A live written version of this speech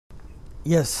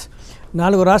Yes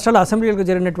 4 రాష్ట్రాల అసెంబ్లీలకు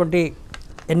జరిగినటువంటి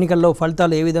ఎన్నికల్లో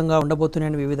ఫలితాలు ఏ విధంగా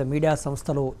ఉండబోతున్నాయని వివిధ మీడియా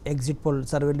సంస్థలు ఎగ్జిట్ పోల్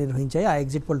సర్వేలు నిర్వహించాయి. ఆ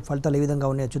ఎగ్జిట్ పోల్ ఫలితాలు ఏ విధంగా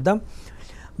ఉన్నాయో చూద్దాం.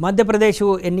 మధ్యప్రదేశ్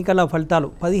ఎన్నికల ఫలితాలు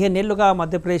 15 ఏళ్లుగా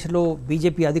మధ్యప్రదేశ్లో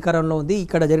బీజేపీ అధికారంలో ఉంది.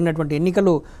 ఇక్కడ జరిగినటువంటి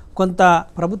ఎన్నికలు కొంత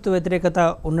ప్రభుత్వ వ్యతిరేకత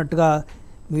ఉన్నట్టుగా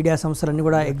మీడియా సంస్థలన్నీ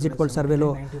కూడా ఎగ్జిట్ పోల్ సర్వేలో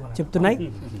చెప్తున్నాయి.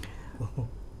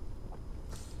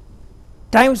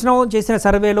 టైమ్స్ నౌ చేసిన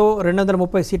సర్వేలో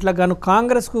 230 సీట్లకు గాను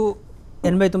కాంగ్రెస్కు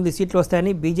 89 సీట్లు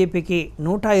వస్తాయని, బీజేపీకి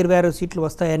 126 సీట్లు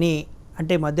వస్తాయని,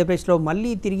 అంటే మధ్యప్రదేశ్లో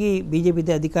మళ్ళీ తిరిగి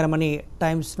బీజేపీదే అధికారమని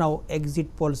times now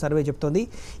exit poll survey చెప్తోంది.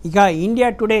 ఇక India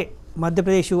today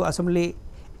Madhya Pradesh assembly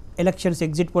elections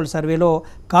exit poll సర్వేలో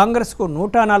కాంగ్రెస్కు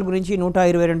 104 నుంచి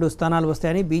 122 స్థానాలు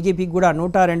వస్తాయని, బీజేపీకి కూడా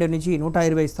 102 నుంచి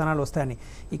 120 స్థానాలు వస్తాయని.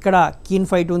 ఇక్కడ కీన్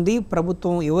ఫైట్ ఉంది.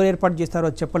 ప్రభుత్వం ఎవరు ఏర్పాటు చేస్తారో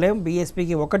చెప్పలేం.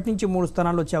 బీఎస్పీకి 1 నుంచి 3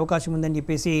 స్థానాలు వచ్చే అవకాశం ఉందని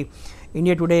చెప్పేసి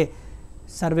ఇండియా టుడే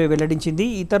సర్వే వెల్లడించింది.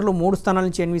 ఇతరులు 3 స్థానాల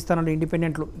నుంచి 8 స్థానాలు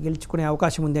ఇండిపెండెంట్లు గెలుచుకునే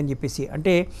అవకాశం ఉంది అని చెప్పేసి.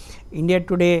 అంటే ఇండియా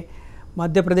టుడే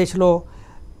మధ్యప్రదేశ్లో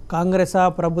కాంగ్రెస్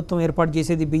ప్రభుత్వం ఏర్పాటు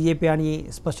చేసేది బీజేపీ అని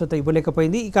స్పష్టత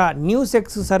ఇవ్వలేకపోయింది. ఇక న్యూస్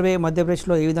ఎక్స్ సర్వే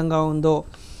మధ్యప్రదేశ్లో ఏ విధంగా ఉందో,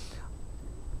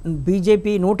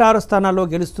 బీజేపీ 106 స్థానాల్లో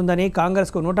గెలుస్తుందని,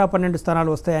 కాంగ్రెస్కు 112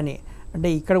 స్థానాలు వస్తాయని. అంటే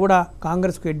ఇక్కడ కూడా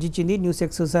కాంగ్రెస్కు ఎడ్జ్ ఇచ్చింది న్యూస్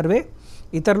ఎక్స్ సర్వే.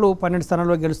 ఇతరులు 12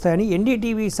 స్థానాల్లో గెలుస్తాయని.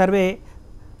 ఎన్డీటీవీ సర్వే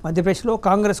మధ్యప్రదేశ్లో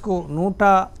కాంగ్రెస్కు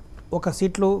 101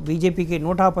 సీట్లు, బీజేపీకి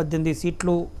 118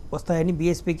 సీట్లు వస్తాయని,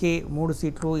 బీఎస్పీకి 3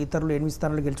 సీట్లు, ఇతరులు 8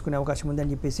 స్థానాలు గెలుచుకునే అవకాశం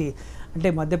ఉందని చెప్పేసి. అంటే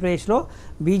మధ్యప్రదేశ్లో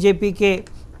బీజేపీకే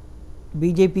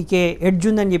ఎడ్జ్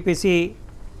ఉందని చెప్పేసి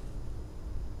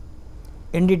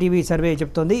ఎన్డీటీవీ సర్వే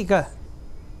చెప్తోంది. ఇక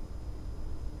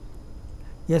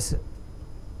yes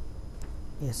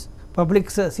public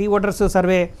see voters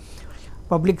survey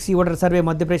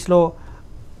మధ్యప్రదేశ్లో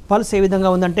పల్స్ ఏ విధంగా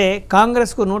ఉందంటే,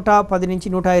 కాంగ్రెస్కు 110 నుంచి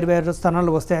 126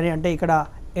 స్థానాలు వస్తాయని. అంటే ఇక్కడ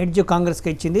ఎడ్జ్ కాంగ్రెస్కి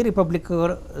ఇచ్చింది రిపబ్లిక్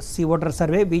సీ ఓటర్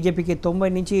సర్వే. బీజేపీకి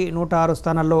 90 నుంచి 106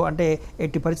 స్థానాల్లో, అంటే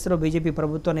ఎట్టి పరిస్థితుల్లో బీజేపీ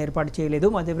ప్రభుత్వాన్ని ఏర్పాటు చేయలేదు.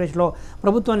 మధ్యప్రదేశ్లో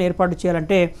ప్రభుత్వాన్ని ఏర్పాటు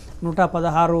చేయాలంటే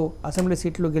 116 అసెంబ్లీ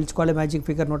సీట్లు గెలుచుకోవాలి. Magic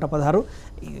figure 116.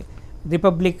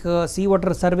 Republic see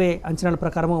voter survey అంచనాల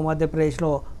ప్రకారం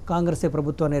మధ్యప్రదేశ్లో కాంగ్రెసే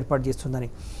ప్రభుత్వాన్ని ఏర్పాటు చేస్తుందని.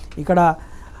 ఇక్కడ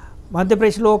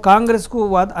మధ్యప్రదేశ్లో కాంగ్రెస్కు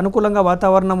అనుకూలంగా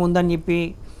వాతావరణం ఉందని చెప్పి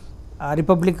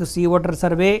రిపబ్లిక్ సీ ఓటర్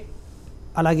సర్వే,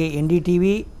 అలాగే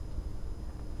NDTV,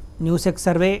 news X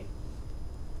survey,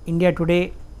 India today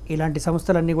ఇలాంటి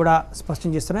సంస్థలన్నీ కూడా స్పష్టం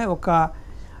చేస్తున్నాయి. ఒక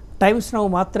టైమ్స్ నౌ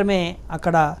మాత్రమే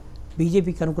అక్కడ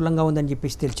బీజేపీకి అనుకూలంగా ఉందని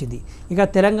చెప్పేసి తెలిసింది. ఇక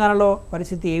తెలంగాణలో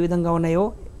పరిస్థితి ఏ విధంగా ఉన్నాయో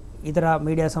ఇతర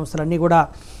మీడియా సంస్థలన్నీ కూడా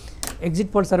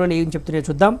ఎగ్జిట్ పోల్ సర్వేలో ఏం చెప్తున్నాయో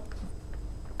చూద్దాం.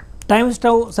 టైమ్స్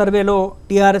నౌ సర్వేలో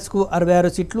టీఆర్ఎస్కు 66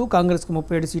 సీట్లు, కాంగ్రెస్కు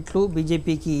 37 సీట్లు,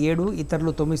 బీజేపీకి 7,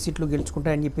 ఇతరులు 9 సీట్లు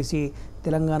గెలుచుకుంటాయని చెప్పేసి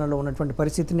తెలంగాణలో ఉన్నటువంటి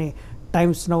పరిస్థితిని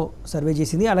టైమ్స్ నౌ సర్వే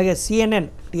చేసింది. అలాగే CNN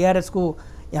టీఆర్ఎస్కు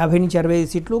 50 నుంచి 65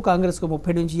 సీట్లు, కాంగ్రెస్కు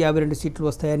 30 నుంచి 52 సీట్లు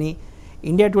వస్తాయని.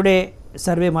 ఇండియా టుడే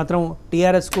సర్వే మాత్రం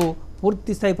టీఆర్ఎస్కు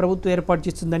పూర్తి స్థాయి ప్రభుత్వం ఏర్పాటు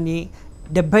చేస్తుందని,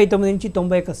 79 నుంచి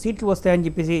 91 సీట్లు వస్తాయని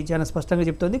చెప్పేసి చాలా స్పష్టంగా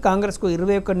చెప్తోంది. కాంగ్రెస్కు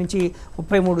 21 నుంచి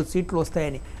 33 సీట్లు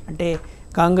వస్తాయని. అంటే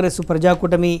కాంగ్రెస్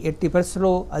ప్రజాకూటమి ఎట్టి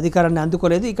పరిస్థితుల్లో అధికారాన్ని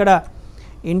అందుకోలేదు. ఇక్కడ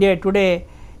ఇండియా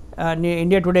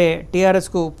టుడే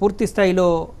టీఆర్ఎస్కు పూర్తి స్థాయిలో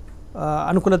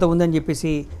అనుకూలత ఉందని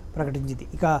చెప్పేసి ప్రకటించింది.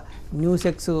 ఇక న్యూస్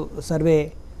ఎక్స్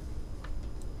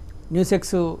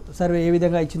సర్వే ఏ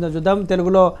విధంగా ఇచ్చిందో చూద్దాం.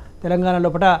 తెలంగాణ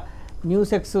లోపల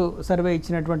న్యూస్ ఎక్స్ సర్వే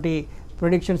ఇచ్చినటువంటి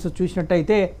ప్రొడిక్షన్స్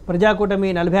చూసినట్టయితే ప్రజాకూటమి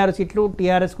 46 సీట్లు,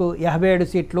 టీఆర్ఎస్కు 57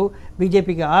 సీట్లు,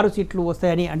 బీజేపీకి 6 సీట్లు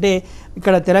వస్తాయని. అంటే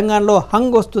ఇక్కడ తెలంగాణలో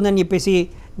హంగ్ వస్తుందని చెప్పేసి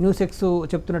న్యూస్ ఎక్స్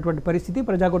చెప్తున్నటువంటి పరిస్థితి.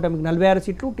 ప్రజాకూటమికి 46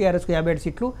 సీట్లు, టీఆర్ఎస్కు 57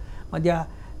 సీట్లు, మధ్య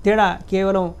తేడా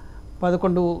కేవలం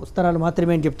 11 స్థానాలు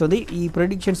మాత్రమే అని చెప్తుంది. ఈ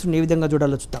ప్రొడిక్షన్స్ని ఏ విధంగా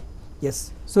చూడాలో చూద్దాం.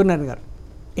 సూర్యనారాయణ గారు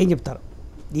ఏం చెప్తారు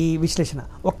ఈ విశ్లేషణ?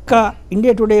 ఒక్క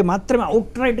ఇండియా టుడే మాత్రమే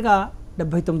అవుట్రైట్గా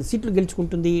 79 సీట్లు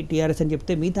గెలుచుకుంటుంది టీఆర్ఎస్ అని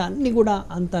చెప్తే, మిగతా అన్నీ కూడా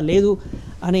అంత లేదు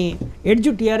అని ఎడ్జ్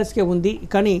టీఆర్ఎస్కే ఉంది,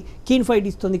 కానీ కీన్ ఫైట్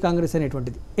ఇస్తుంది కాంగ్రెస్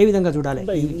అనేటువంటిది. ఏ విధంగా చూడాలి?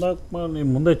 నేను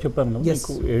ముందే చెప్పాను కదా,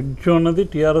 ఎడ్జ్ అన్నది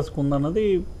టీఆర్ఎస్కి ఉందన్నది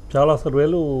చాలా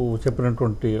సర్వేలు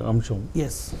చెప్పినటువంటి అంశం.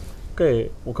 ఓకే,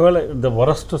 ఒకవేళ ద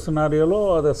వరస్ట్ సినారియోలో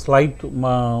అదే స్లైట్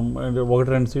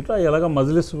 1-2 సీట్లు ఎలాగ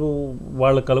మజ్లిస్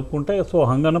వాళ్ళు కలుపుకుంటే సో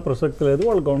హంగాన ప్రసక్తి లేదు,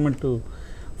 వాళ్ళు గవర్నమెంట్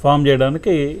ఫామ్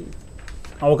చేయడానికి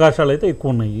అవకాశాలు అయితే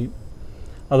ఎక్కువ ఉన్నాయి.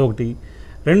 అదొకటి.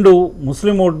 2,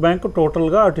 ముస్లిం ఓట్ బ్యాంక్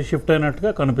టోటల్గా అటు షిఫ్ట్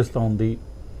అయినట్టుగా కనిపిస్తూ ఉంది.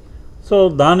 సో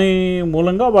దాని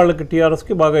మూలంగా వాళ్ళకి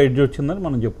టీఆర్ఎస్కి బాగా ఎడ్జ్ వచ్చిందని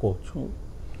మనం చెప్పుకోవచ్చు.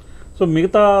 సో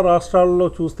మిగతా రాష్ట్రాల్లో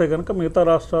చూస్తే కనుక మిగతా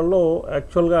రాష్ట్రాల్లో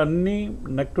యాక్చువల్గా అన్నీ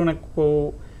neck to neck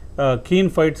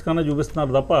keen fights కన్నా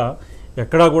చూపిస్తున్నారు తప్ప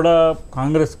ఎక్కడా కూడా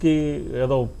కాంగ్రెస్కి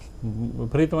ఏదో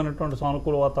విపరీతమైనటువంటి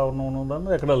సానుకూల వాతావరణం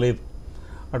ఉన్నదని ఎక్కడా లేదు.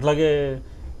 అట్లాగే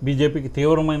బీజేపీకి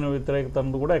తీవ్రమైన వ్యతిరేకత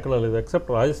అన్నది కూడా ఎక్కడ లేదు. ఎక్సెప్ట్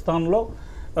రాజస్థాన్లో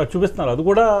చూపిస్తున్నారు, అది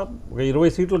కూడా ఒక 20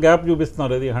 సీట్లు గ్యాప్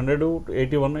చూపిస్తున్నారు. అది 100,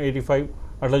 81, 85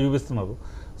 అట్లా చూపిస్తున్నారు.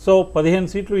 సో 15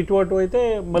 సీట్లు ఇటు అటు అయితే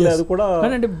మళ్ళీ అది కూడా.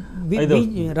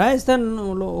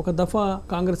 రాజస్థాన్లో ఒక దఫా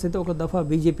కాంగ్రెస్ అయితే ఒక దఫా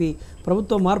బీజేపీ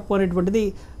ప్రభుత్వ మార్పు అనేటువంటిది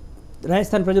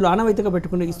రాజస్థాన్ ప్రజలు ఆనవాయితీగా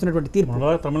పెట్టుకుని ఇస్తున్నటువంటి తీర్పు.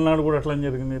 తమిళనాడు కూడా అట్లా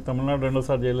జరిగింది. తమిళనాడు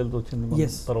 2సారి జైలుతో వచ్చింది.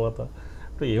 తర్వాత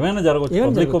ఏమైనా జరగవచ్చు,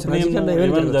 పబ్లిక్ ఒపీనియన్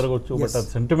ఏమైనా జరగవచ్చు. బట్ అది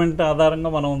సెంటిమెంట్ ఆధారంగా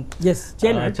మనం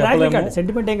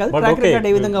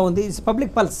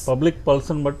పబ్లిక్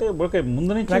పల్స్ని బట్టి ఓకే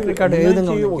ముందు నుంచి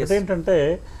ఒకటేంటంటే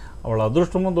వాళ్ళ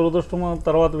అదృష్టమో దురదృష్టమో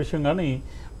తర్వాత విషయం, కానీ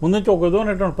ముందు నుంచి ఒక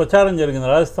విధమైనటువంటి ప్రచారం జరిగింది.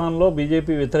 రాజస్థాన్లో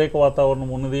బీజేపీ వ్యతిరేక వాతావరణం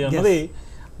ఉన్నది అన్నది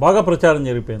బాగా ప్రచారం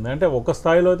జరిగిపోయింది. అంటే ఒక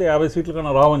స్థాయిలో అయితే 50 సీట్ల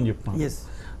కన్నా రావని చెప్తున్నాను.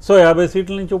 సో 50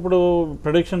 సీట్ల నుంచి ఇప్పుడు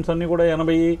ప్రెడిక్షన్స్ అన్నీ కూడా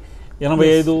 80,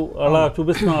 85 అలా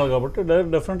చూపిస్తున్నారు. కాబట్టి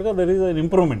డెఫినెట్గా దెర్ ఈజ్ అన్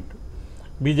ఇంప్రూవ్మెంట్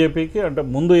బీజేపీకి. అంటే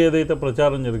ముందు ఏదైతే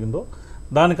ప్రచారం జరిగిందో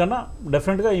దానికన్నా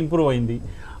డెఫినెట్గా ఇంప్రూవ్ అయింది.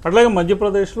 అట్లాగే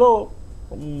మధ్యప్రదేశ్లో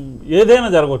ఏదైనా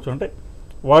జరగవచ్చు, అంటే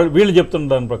వీళ్ళు చెప్తున్న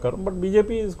దాని ప్రకారం. But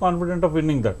BJP is confident of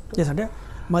winning that. అంటే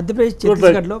మధ్యప్రదేశ్,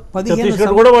 ఛత్తీస్గఢ్లో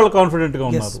 15 కూడా వాళ్ళు కాన్ఫిడెంట్గా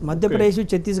ఉన్నారు. మధ్యప్రదేశ్,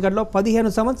 ఛత్తీస్గఢ్లో 15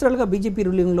 సంవత్సరాలుగా బీజేపీ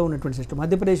రూలింగ్లో ఉన్నటువంటి సిస్టమ్.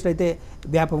 మధ్యప్రదేశ్లో అయితే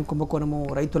వ్యాపం, కుంభకోణము,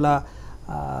 రైతుల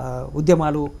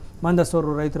ఉద్యమాలు,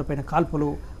 మందసోరు రైతులపైన కాల్పులు,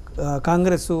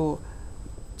 కాంగ్రెస్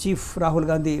చీఫ్ రాహుల్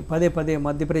గాంధీ పదే పదే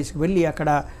మధ్యప్రదేశ్కి వెళ్ళి అక్కడ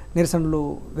నిరసనలు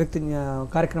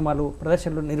కార్యక్రమాలు,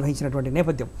 ప్రదర్శనలు నిర్వహించినటువంటి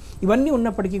నేపథ్యం. ఇవన్నీ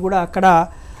ఉన్నప్పటికీ కూడా అక్కడ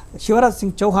శివరాజ్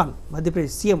సింగ్ చౌహాన్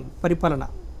మధ్యప్రదేశ్ సీఎం పరిపాలన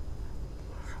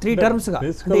 3 టర్మ్స్గా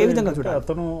ఏ విధంగా చూడాలి?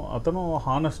 అతను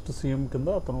హానెస్ట్ సీఎం కింద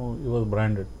అతను వాజ్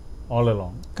బ్రాండెడ్ ఆల్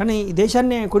అలాంగ్. కానీ ఈ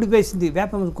దేశాన్ని కొడిపేసింది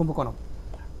వ్యాపం కుంభకోణం.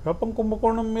 వ్యాపం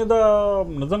కుంభకోణం మీద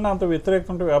నిజంగా అంత వ్యతిరేకత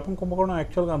ఉంటే, వ్యాపం కుంభకోణం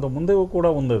యాక్చువల్గా అంత ముందే కూడా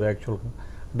ఉంది. అది యాక్చువల్గా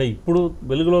అంటే ఇప్పుడు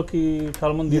వెలుగులోకి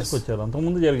చాలామంది తీసుకొచ్చారు.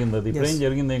 అంతకుముందు జరిగింది, అది ఇప్పుడేం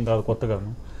జరిగింది ఏం కాదు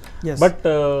కొత్తగాను. But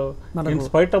in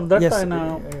spite of that ఆయన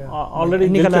ఆల్రెడీ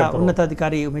ఎన్నికల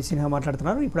ఉన్నతాధికారి ఉమేష్ సిన్హా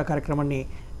మాట్లాడుతున్నారు. ఇప్పుడు ఆ కార్యక్రమాన్ని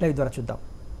లైవ్ ద్వారా చూద్దాం.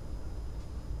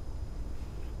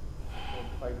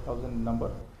 5,000 number,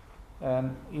 and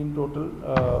in total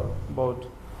about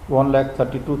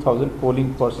 1,32,000 polling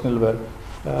personnel were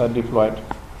deployed.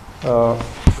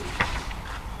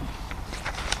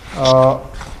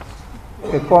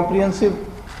 A comprehensive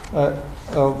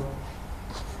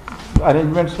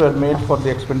arrangements were made for the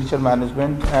expenditure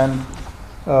management and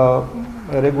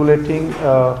regulating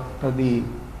the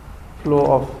flow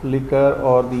of liquor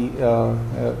or the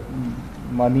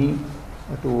money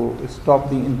to stop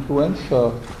the influence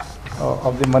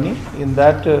of the money. In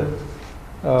that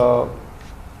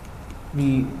we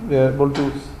were able to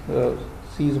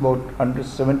seize about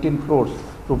 117 crores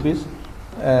rupees.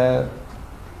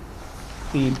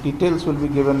 The details will be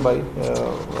given by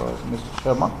Mr.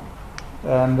 Sharma.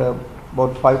 And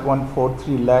about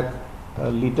 5.43 lakh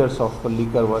liters of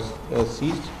liquor was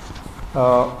seized.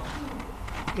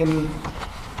 In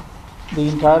the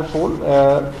entire poll,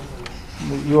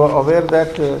 you are aware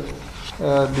that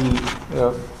the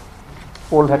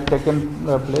poll had taken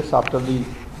place after the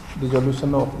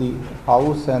dissolution of the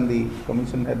House, and the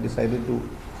Commission had decided to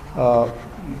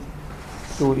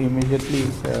immediately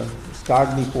start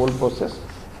the poll process.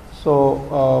 So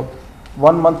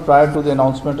 1 month prior to the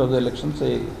announcement of the elections,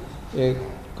 a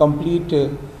complete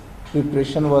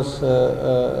preparation was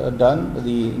done.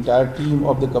 The entire team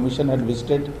of the Commission had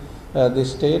visited the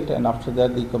state, and after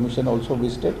that the Commission also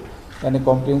visited, and a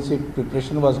comprehensive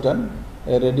preparation was done.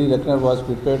 A ready reckoner was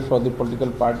prepared for the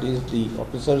political parties, the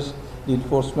officers, the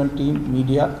enforcement team,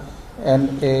 media, and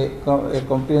a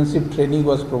comprehensive training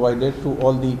was provided to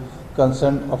all the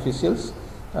concerned officials.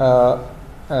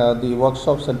 The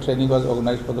workshops and training was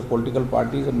organized for the political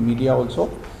parties and media also,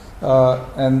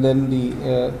 and then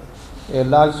a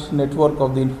large network of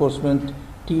the enforcement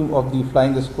team of the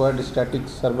flying squad, static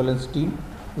surveillance team,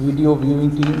 video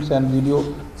viewing teams and video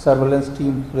surveillance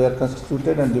teams were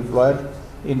constituted and deployed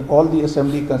in all the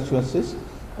assembly constituencies,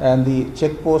 and the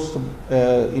check posts,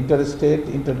 interstate,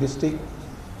 interdistrict,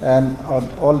 and on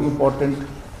all important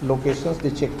locations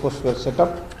the check posts were set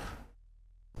up.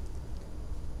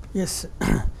 Yes,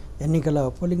 ఎన్నికల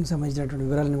పోలింగ్కి సంబంధించినటువంటి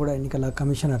వివరాలను కూడా ఎన్నికల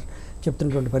commissioner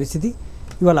చెప్తున్నటువంటి పరిస్థితి.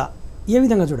 ఇవాళ ఏ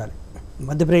విధంగా చూడాలి?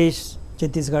 మధ్యప్రదేశ్,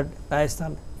 ఛత్తీస్గఢ్,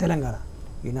 రాజస్థాన్, తెలంగాణ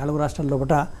ఈ 4 రాష్ట్రాల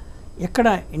లోపల ఎక్కడ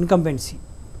ఇన్కంబెన్సీ,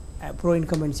 ప్రో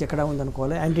ఇన్కంబెన్సీ ఎక్కడ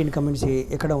ఉందనుకోవాలి, యాంటీ ఇన్కంబెన్సీ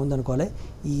ఎక్కడ ఉందనుకోవాలి?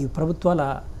 ఈ ప్రభుత్వాల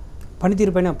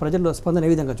పనితీరుపైన ప్రజల్లో స్పందన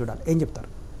ఏ విధంగా చూడాలి? ఏం చెప్తారు?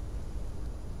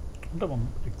 అంటే మనం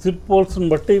ఎగ్జిట్ పోల్స్ని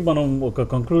బట్టి మనం ఒక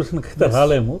కంక్లూషన్కి అయితే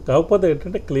రాలేము. కాకపోతే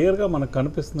ఏంటంటే క్లియర్గా మనకు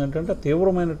కనిపిస్తుంది ఏంటంటే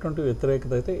తీవ్రమైనటువంటి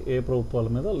వ్యతిరేకత అయితే ఏ ప్రభుత్వాల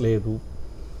మీద లేదు,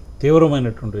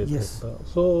 తీవ్రమైనటువంటి వ్యతిరేకత.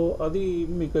 సో అది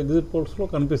మీకు ఎగ్జిట్ పోల్స్లో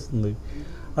కనిపిస్తుంది.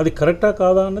 అది కరెక్టా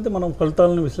కాదా అనేది మనం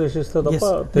ఫలితాలను విశ్లేషిస్తే తప్ప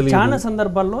తెలియదు. చాలా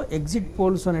సందర్భాల్లో ఎగ్జిట్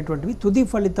పోల్స్ అనేటువంటివి తుది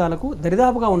ఫలితాలకు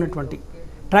దరిదాపుగా ఉన్నటువంటి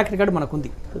ట్రాక్ రికార్డ్ మనకుంది.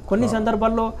 కొన్ని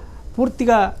సందర్భాల్లో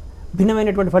పూర్తిగా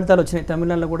భిన్నమైనటువంటి ఫలితాలు వచ్చినాయి.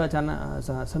 తమిళనాడులో కూడా చాలా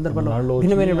సందర్భాల్లో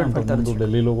భిన్నమైనటువంటి ఫలితాలు,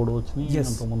 ఢిల్లీలో కూడా వచ్చినాయి,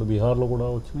 అంతకుముందు బీహార్లో కూడా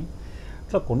వచ్చినాయి.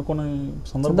 ఇట్లా కొన్ని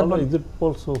సందర్భాల్లో ఎగ్జిట్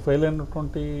పోల్స్ ఫెయిల్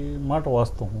అయినటువంటి మాట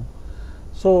వాస్తవం.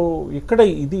 సో ఇక్కడ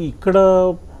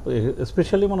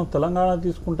ఎస్పెషల్లీ మనం తెలంగాణ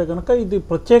తీసుకుంటే కనుక ఇది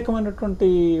ప్రత్యేకమైనటువంటి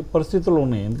పరిస్థితులు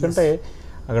ఉన్నాయి. ఎందుకంటే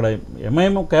అక్కడ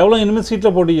ఎంఐఎం కేవలం 8 సీట్ల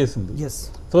పోటీ చేసింది.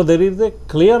 So there is a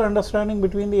clear understanding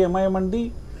between the MIM and the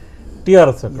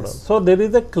TRS అక్కడ. So there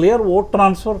is a clear vote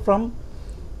transfer from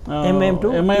MIM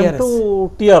to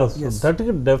TRS. That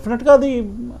డెఫినెట్గా అది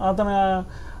అతను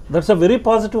that's a very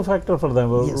positive factor for the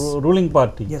ruling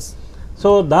party. So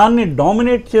దాన్ని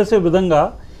dominate చేసే విధంగా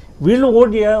వీళ్ళు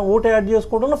vote add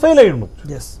చేసుకోవడంలో fail అయ్యి ఉండొచ్చు.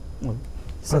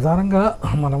 ప్రధానంగా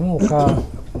మనము ఒక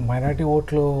మైనారిటీ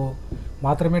ఓట్లు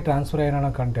మాత్రమే ట్రాన్స్ఫర్ అయిన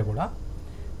కంటే కూడా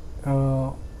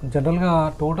జనరల్గా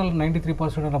టోటల్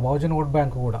 93% ఉన్న బహుజన్ ఓట్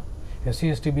బ్యాంక్ కూడా ఎస్సీ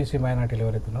ఎస్టీ బీసీ మైనారిటీలు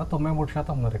ఎవరైతే ఉన్నారో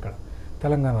 93% ఉన్నారు ఇక్కడ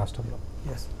తెలంగాణ రాష్ట్రంలో.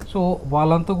 సో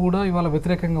వాళ్ళంతా కూడా ఇవాళ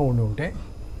వ్యతిరేకంగా ఉంటే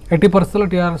ఎట్టి పరిస్థితుల్లో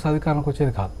టీఆర్ఎస్ అధికారానికి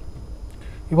వచ్చేది కాదు.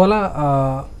 ఇవాళ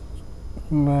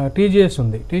టీజేఎస్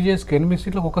ఉంది, టీజేఎస్కి 8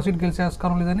 సీట్లకు 1 సీట్ గెలిచే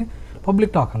ఆస్కారం లేదని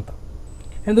పబ్లిక్ టాక్ అంతా.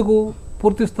 ఎందుకు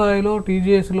పూర్తి స్థాయిలో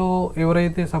టీజేఎస్లో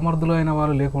ఎవరైతే సమర్థులు అయిన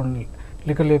వాళ్ళు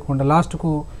లేకుండా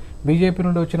లాస్ట్కు బీజేపీ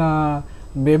నుండి వచ్చిన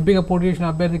ఎంపీగా పోటీ చేసిన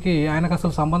అభ్యర్థికి ఆయనకు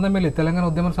అసలు సంబంధమే లేదు. తెలంగాణ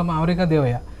ఉద్యమ అమెరికా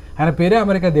దేవయ్య, ఆయన పేరే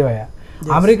అమెరికా దేవయ్య.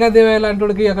 అమెరికా దేవయ్య లాంటి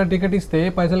వాడికి అక్కడ టికెట్ ఇస్తే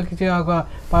పైసలకి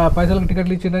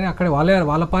టికెట్లు ఇచ్చిందని అక్కడ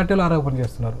వాళ్ళ పార్టీలో ఆరోపణ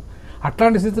చేస్తున్నారు.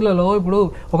 అట్లాంటి స్థితులలో ఇప్పుడు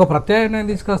ఒక ప్రత్యామ్నాయం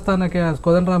తీసుకొస్తాన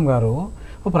కోదండరామ్ గారు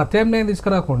ఒక ప్రత్యామ్నాయం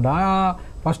తీసుకురాకుండా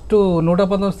ఫస్ట్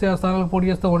 119 స్థానాలకు పోటీ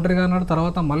చేస్తే ఒంటరిగా అన్నాడు.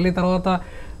 తర్వాత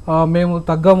మేము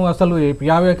తగ్గము, అసలు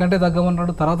 50 కంటే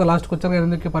తగ్గమన్నాడు. తర్వాత లాస్ట్కి వచ్చాక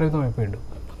 8కి పరిమితం అయిపోయాడు.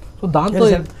 సో దాంతో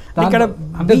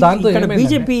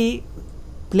బీజేపీ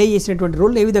ప్లే చేసినటువంటి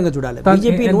రోల్ ఏ విధంగా చూడాలి?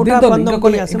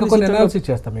 కొన్ని అనాలిసిస్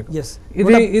చేస్తాం మీకు.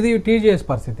 ఇది టీజేఎస్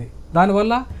పరిస్థితి,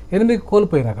 దానివల్ల 8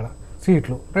 కోల్పోయిన అక్కడ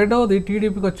సీట్లు. రెండవది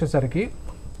టీడీపీకి వచ్చేసరికి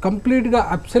కంప్లీట్గా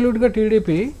అబ్సల్యూట్గా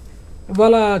టీడీపీ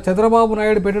ఇవాళ చంద్రబాబు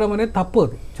నాయుడు పెట్టడం అనేది తప్పు.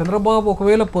 అది చంద్రబాబు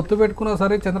ఒకవేళ పొత్తు పెట్టుకున్నా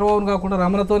సరే చంద్రబాబుని కాకుండా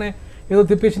రమణతోనే ఏదో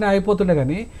తిప్పించినా అయిపోతుండే,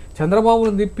 కానీ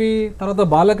చంద్రబాబుని తిప్పి తర్వాత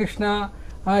బాలకృష్ణ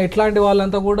ఇట్లాంటి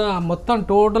వాళ్ళంతా కూడా మొత్తం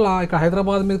టోటల్ ఇక్కడ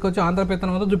హైదరాబాద్ మీదకి వచ్చి ఆంధ్రప్రదేశ్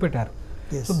అంతా చూపెట్టారు.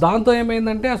 సో దాంతో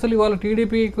ఏమైందంటే అసలు ఇవాళ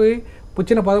టీడీపీకి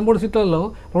వచ్చిన 13 సీట్లలో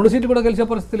 2 సీట్లు కూడా గెలిచే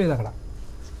పరిస్థితి లేదు అక్కడ.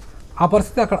 ఆ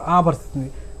పరిస్థితి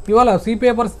ఇవాళ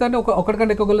సిపిఐ పరిస్థితి అంటే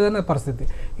ఒకటికంటే ఎక్కువ గెలదనే పరిస్థితి.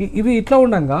 ఇవి ఇట్లా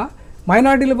ఉండగా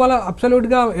మైనార్టీలు ఇవాళ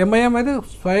అబ్సల్యూట్గా ఎంఐఎం అయితే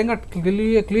స్వయంగా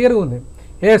క్లియర్గా ఉంది.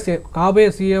 కాబోయే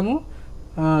సీఎం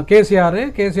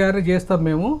కేసీఆర్ చేస్తాం,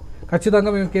 మేము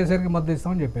ఖచ్చితంగా మేము కేసీఆర్కి మద్దతు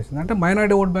ఇస్తామని చెప్పేసింది. అంటే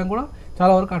మైనార్టీ ఓట్ బ్యాంక్ కూడా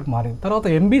చాలా వరకు అటు మారింది. తర్వాత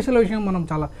ఎంబీసీల విషయం మనం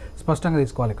చాలా స్పష్టంగా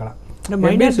తీసుకోవాలి. ఇక్కడ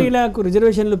మైనార్టీలకు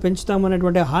రిజర్వేషన్లు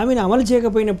పెంచుతామనేటువంటి హామీని అమలు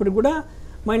చేయకపోయినప్పుడు కూడా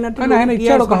ఆయన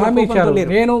ఇచ్చాడు, ఒక హామీ ఇచ్చారు.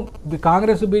 నేను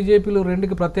కాంగ్రెస్ బీజేపీలు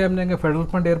రెండుకి ప్రత్యామ్నాయంగా ఫెడరల్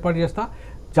ఫండ్ ఏర్పాటు చేస్తా,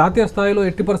 జాతీయ స్థాయిలో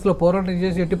ఎట్టి పరిస్థితుల్లో పోరాటం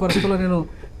చేసి ఎట్టి పరిస్థితుల్లో నేను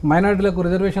మైనార్టీలకు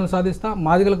రిజర్వేషన్లు సాధిస్తా,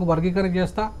 మాదిగలకు వర్గీకరణ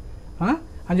చేస్తా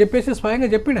అని చెప్పేసి స్వయంగా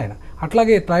చెప్పిండు ఆయన.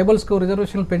 అట్లాగే ట్రైబల్స్కు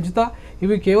రిజర్వేషన్లు పెంచుతా,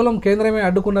 ఇవి కేవలం కేంద్రమే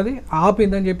అడ్డుకున్నది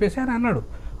ఆపిందని చెప్పేసి ఆయన అన్నాడు.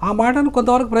 ఆ మాటను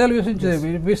కొంతవరకు ప్రజలు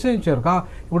విశ్వసించారు.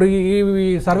 ఇప్పుడు ఈ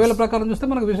సర్వేల ప్రకారం చూస్తే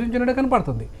మనకు విశ్వసించినట్టే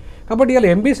కనపడుతుంది. కాబట్టి ఇవాళ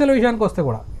ఎంబీసీల విషయానికి వస్తే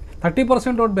కూడా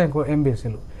 30% ఓట్ బ్యాంకు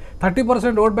ఎంబీసీలు,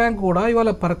 30% ఓట్ బ్యాంక్ కూడా ఇవాళ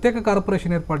ప్రత్యేక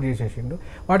కార్పొరేషన్ ఏర్పాటు చేసేసిండు.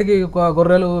 వాటికి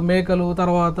గొర్రెలు, మేకలు,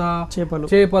 తర్వాత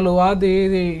చేపలు అది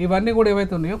ఇది ఇవన్నీ కూడా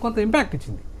ఏవైతే ఉన్నాయో కొంత ఇంపాక్ట్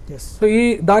ఇచ్చింది. సో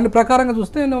దాని ప్రకారంగా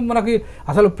చూస్తే మనకి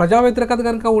అసలు ప్రజా వ్యతిరేకత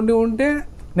కనుక ఉంటే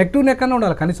నెక్ టు నెక్ అన్న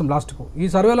ఉండాలి కనీసం లాస్ట్కు. ఈ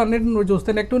సర్వేలు అన్నింటిని చూస్తే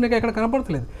నెక్ టు నెక్ ఎక్కడ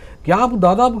కనపడతలేదు. గ్యాప్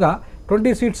దాదాపుగా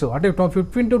 20 సీట్స్ అంటే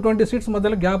 15 to 20 సీట్స్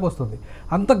మధ్యలో గ్యాప్ వస్తుంది.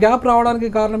 అంత గ్యాప్ రావడానికి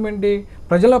కారణం ఏంటి?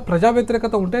 ప్రజా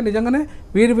వ్యతిరేకత ఉంటే నిజంగానే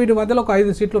వీరి మధ్యలో ఒక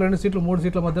 5 సీట్లు, 2 సీట్లు, 3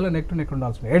 సీట్ల మధ్యలో నెక్ టు నెక్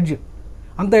ఉండాల్సింది.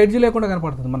 అంత ఎడ్జ్ లేకుండా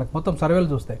కనపడుతుంది మనకు మొత్తం సర్వేలు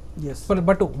చూస్తే.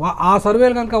 బట్ ఆ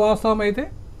సర్వేలు కనుక వాస్తవం అయితే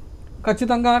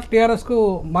ఖచ్చితంగా టీఆర్ఎస్కు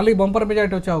మళ్ళీ బంపర్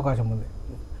మెజారిటీ వచ్చే అవకాశం ఉంది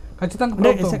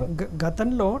ఖచ్చితంగా.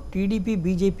 గతంలో టీడీపీ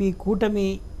బీజేపీ కూటమి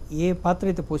ఏ పాత్ర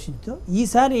అయితే పోషించిందో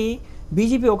ఈసారి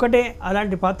బీజేపీ ఒకటే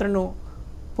అలాంటి పాత్రను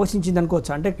పోషించింది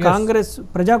అనుకోవచ్చు. అంటే కాంగ్రెస్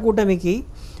ప్రజాకూటమికి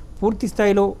పూర్తి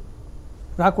స్థాయిలో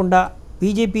రాకుండా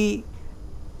బీజేపీ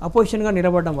అపోజిషన్గా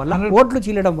నిలబడడం వల్ల, ఓట్లు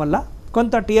చీలడం వల్ల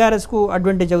కొంత టీఆర్ఎస్కు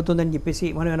అడ్వాంటేజ్ అవుతుందని చెప్పేసి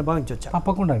మనం ఏమైనా భావించవచ్చు?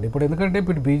 తప్పకుండా అండి. ఇప్పుడు ఎందుకంటే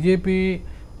ఇప్పుడు బీజేపీ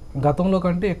గతంలో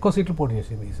కంటే ఎక్కువ సీట్లు పోటీ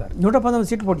చేసింది. ఈసారి 119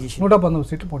 సీట్లు పోటీ చేసింది. 119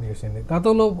 సీట్లు పోటీ చేసింది.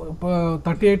 గతంలో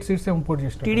 38 సీట్స్ ఏమో పోటీ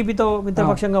చేసింది. టీడీపీతో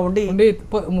మిత్రపక్షంగా ఉండి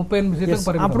 38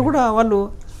 సీట్లకు అప్పుడు కూడా వాళ్ళు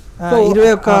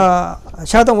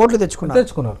 21% ఓట్లు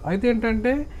తెచ్చుకున్నారు. అయితే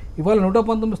ఏంటంటే ఇవాళ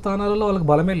 119 స్థానాలలో వాళ్ళకి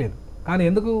బలమే లేదు. కానీ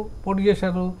ఎందుకు పోటీ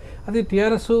చేశారు? అది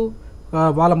టీఆర్ఎస్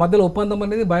వాళ్ళ మధ్యలో ఒప్పందం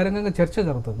అనేది బహిరంగంగా చర్చ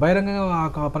జరుగుతుంది,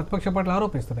 బహిరంగంగా ప్రతిపక్ష పార్టీలు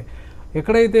ఆరోపిస్తున్నాయి.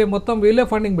 ఎక్కడైతే మొత్తం వీళ్ళే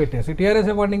ఫండింగ్ పెట్టేసి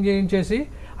టీఆర్ఎస్ఏ ఫండింగ్ చేయించేసి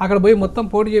అక్కడ పోయి మొత్తం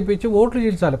పోటీ చేయించి ఓట్లు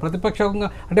చీల్చాలి ప్రతిపక్షంగా.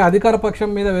 అంటే అధికార పక్షం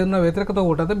మీద ఏదైనా వ్యతిరేకత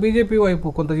ఓటు అయితే బీజేపీ వైపు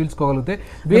కొంత చీల్చుకోగలిగితే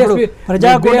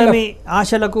ప్రజాకూటమి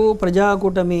ఆశలకు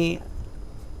ప్రజాకూటమి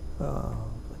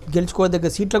గెలుచుకోదగ్గ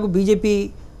సీట్లకు బీజేపీ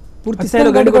పూర్తి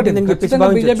స్థాయిలో గండి కొట్టిందని చెప్పేసి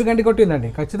బీజేపీ గండి కొట్టిందండి,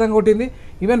 ఖచ్చితంగా కొట్టింది.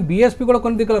 ఈవెన్ బీఎస్పీ కూడా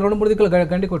కొన్ని దిక్కులు 2-3 దిక్కులు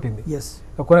గండి కొట్టింది.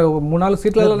 3-4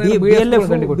 సీట్లలో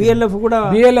బిఎల్ఎఫ్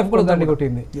కూడా గండి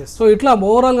కొట్టింది. సో ఇట్లా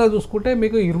ఓవరాల్గా చూసుకుంటే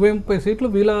మీకు 20-30 సీట్లు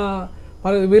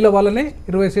వీళ్ళ వల్లనే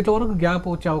 20 సీట్ల వరకు గ్యాప్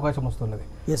వచ్చే అవకాశం వస్తున్నది.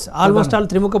 ఆల్మోస్ట్ ఆల్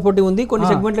త్రిముఖ పోటీ ఉంది, కొన్ని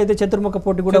సెగ్మెంట్లు అయితే చతుర్ముఖ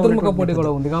పోటీ కూడా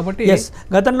ఉంది. కాబట్టి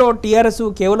గతంలో టీఆర్ఎస్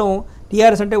కేవలం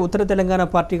టీఆర్ఎస్ అంటే ఉత్తర తెలంగాణ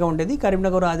పార్టీగా ఉండేది.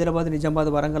 కరీంనగర్, ఆదిలాబాద్, నిజామాబాద్,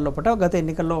 వరంగల్ లోపల గత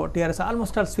ఎన్నికల్లో టీఆర్ఎస్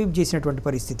ఆల్మోస్ట్ ఆల్ స్వీప్ చేసినటువంటి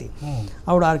పరిస్థితి.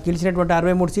 ఆవిడ గెలిచినటువంటి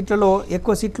 63 సీట్లలో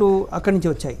ఎక్కువ సీట్లు అక్కడి నుంచి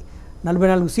వచ్చాయి.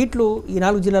 44 సీట్లు ఈ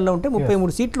 4 జిల్లాల్లో ఉంటే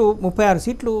 33 సీట్లు 36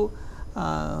 సీట్లు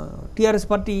టీఆర్ఎస్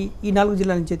పార్టీ ఈ 4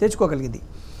 జిల్లాల నుంచి తెచ్చుకోగలిగింది.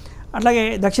 అట్లాగే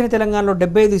దక్షిణ తెలంగాణలో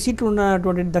 75 సీట్లు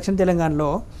ఉన్నటువంటి దక్షిణ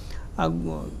తెలంగాణలో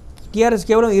టీఆర్ఎస్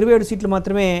కేవలం 27 సీట్లు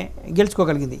మాత్రమే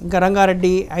గెలుచుకోగలిగింది. ఇంకా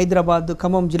రంగారెడ్డి, హైదరాబాద్,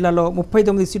 ఖమ్మం జిల్లాలో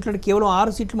 39 సీట్లు, కేవలం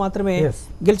 6 సీట్లు మాత్రమే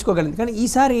గెలుచుకోగలిగింది. కానీ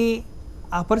ఈసారి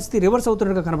ఆ పరిస్థితి రివర్స్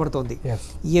అవుతున్నట్టుగా కనబడుతోంది.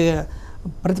 ఈ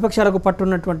ప్రతిపక్షాలకు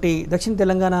పట్టున్నటువంటి దక్షిణ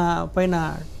తెలంగాణ పైన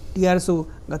టీఆర్ఎస్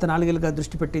గత 4 ఏళ్ళుగా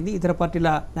దృష్టి పెట్టింది. ఇతర పార్టీల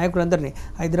నాయకులందరినీ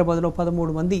హైదరాబాద్లో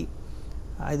 13 మంది,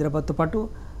 హైదరాబాద్తో పాటు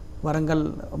వరంగల్,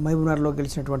 మహబూబ్నగర్లో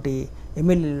గెలిచినటువంటి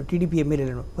ఎమ్మెల్యేలు, టీడీపీ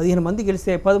ఎమ్మెల్యేలను 15 మంది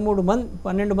గెలిస్తే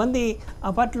 12 మంది ఆ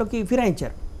పార్టీలోకి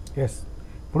ఫిరాయించారు.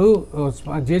 ఇప్పుడు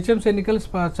జిహెచ్ఎంసీ ఎన్నికలు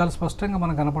చాలా స్పష్టంగా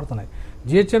మనకు కనపడుతున్నాయి.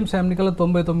 జిహెచ్ఎంసీ ఎన్నికల్లో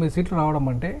 99 సీట్లు రావడం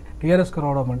అంటే టీఆర్ఎస్కి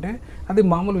రావడం అంటే అది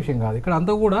మామూలు విషయం కాదు. ఇక్కడ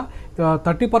అంతా కూడా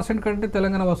 30% కంటే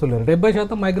తెలంగాణ వాసులు లేరు,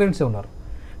 70% మైగ్రెంట్సే ఉన్నారు.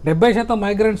 70%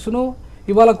 మైగ్రెంట్స్ను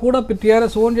ఇవాళ కూడా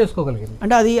టీఆర్ఎస్ ఓన్ చేసుకోగలిగింది.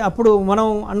 అంటే అది అప్పుడు మనం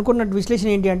అనుకున్న విశ్లేషణ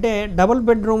ఏంటి అంటే డబుల్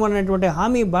బెడ్రూమ్ అనేటువంటి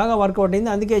హామీ బాగా వర్కౌట్ అయింది.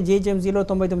 అందుకే జిహెచ్ఎంసీలో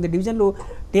 99 డివిజన్లు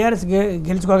టీఆర్ఎస్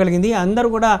గెలుచుకోగలిగింది. అందరూ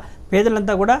కూడా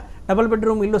పేదలంతా కూడా డబుల్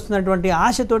బెడ్రూమ్ ఇల్లు వస్తున్నటువంటి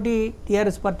ఆశతోటి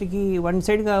టీఆర్ఎస్ పార్టీకి వన్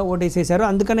సైడ్గా ఓటేసేశారు.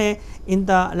 అందుకనే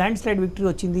ఇంత ల్యాండ్ స్లైడ్ విక్టరీ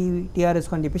వచ్చింది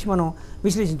టీఆర్ఎస్కు అని చెప్పేసి మనం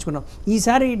విశ్లేషించుకున్నాం.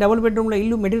 ఈసారి డబుల్ బెడ్రూమ్లో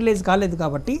ఇల్లు మెటీరియలైజ్ కాలేదు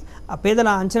కాబట్టి ఆ పేదల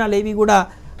అంచనాలు ఏవి కూడా,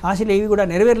 ఆశలు ఏవి కూడా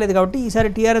నెరవేరలేదు కాబట్టి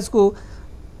ఈసారి టీఆర్ఎస్కు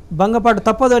భంగపాటు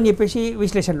తప్పదు అని చెప్పేసి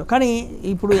విశ్లేషణలు. కానీ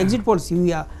ఇప్పుడు ఎగ్జిట్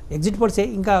పోల్సే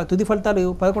ఇంకా తుది ఫలితాలు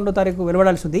 11వ తారీఖు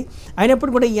వెలువడాల్సి ఉంది.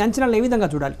 అయినప్పుడు కూడా ఈ అంచనాలు ఏ విధంగా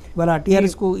చూడాలి? ఇవాళ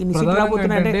టీఆర్ఎస్కు ఇన్ని సీట్లు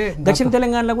రాబోతున్నాయంటే దక్షిణ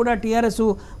తెలంగాణలో కూడా టీఆర్ఎస్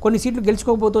కొన్ని సీట్లు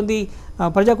గెలుచుకోకపోతుంది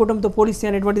ప్రజాకూటమితో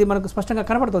పోలిస్తే అనేటువంటిది మనకు స్పష్టంగా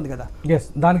కనబడుతుంది కదా.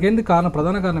 దానికి ఎందుకు కారణం,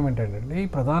 ప్రధాన కారణం ఏంటంటే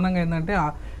ప్రధానంగా ఏంటంటే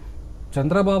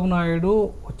చంద్రబాబు నాయుడు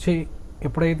వచ్చి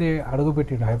ఎప్పుడైతే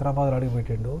అడుగుపెట్టిండు, హైదరాబాద్లో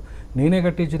అడుగుపెట్టిండు, నేనే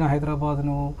కట్టించిన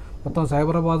హైదరాబాద్ను, మొత్తం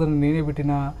సైబరాబాద్ను నేనే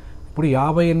పెట్టిన. ఇప్పుడు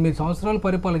 58 సంవత్సరాలు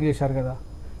పరిపాలన చేశారు కదా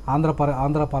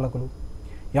ఆంధ్ర పాలకులు.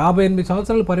 58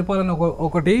 సంవత్సరాల పరిపాలన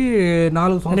ఒకటి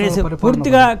 4 సంవత్సరాలు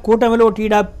పూర్తిగా కూటమిలో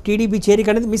టీడీపీ చేరిక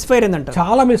అనేది మిస్ఫైర్ అయిందంట,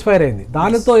 చాలా మిస్ఫైర్ అయింది.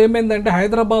 దానితో ఏమైందంటే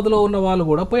హైదరాబాద్లో ఉన్న వాళ్ళు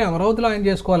కూడా పోయి అమరావతిలో ఆయన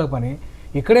చేసుకోవాలి పని.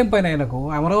 ఇక్కడేం పైన ఆయనకు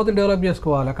అమరావతిని డెవలప్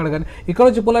చేసుకోవాలి. అక్కడ కానీ ఇక్కడ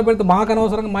వచ్చి పుల్ల పెడితే మాకు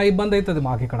అనవసరంగా మా ఇబ్బంది అవుతుంది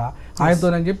మాకు ఇక్కడ ఆయనతో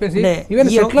అని చెప్పేసి ఈవెన్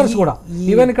సెటిలర్స్ కూడా,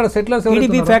 ఈవెన్ ఇక్కడ సెటిలర్స్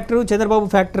ఫ్యాక్టర్ చంద్రబాబు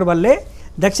ఫ్యాక్టర్ వల్లే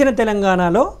దక్షిణ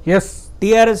తెలంగాణలో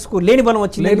టీఆర్ఎస్ కు లేని బలం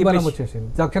వచ్చేసింది.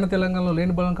 దక్షిణ తెలంగాణలో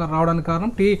లేని బలం రావడానికి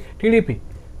కారణం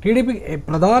టీడీపీ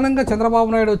ప్రధానంగా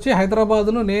చంద్రబాబు నాయుడు వచ్చి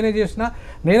హైదరాబాద్ను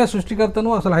నేనే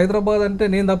సృష్టికర్తను, అసలు హైదరాబాద్ అంటే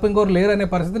నేను తప్ప ఇంకోరు లేరు అనే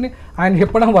పరిస్థితిని ఆయన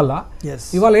చెప్పడం వల్ల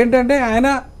ఇవాళ ఏంటంటే ఆయన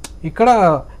ఇక్కడ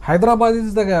Hyderabad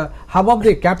is the hub of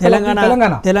the capital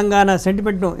Telangana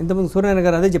సెంటిమెంట్ను ఇంతకుముందు సూర్యనారాయణ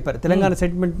గారు అదే చెప్పారు, తెలంగాణ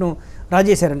సెంటిమెంట్ను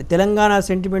రాజేశారని. తెలంగాణ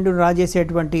సెంటిమెంట్ను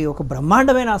రాజేసేటువంటి ఒక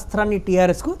బ్రహ్మాండమైన అస్త్రాన్ని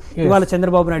టీఆర్ఎస్కు ఇవాళ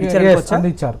చంద్రబాబు నాయుడు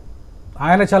అందించారు.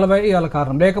 ఆయన చలవై ఇవాళ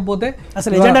కారణం, లేకపోతే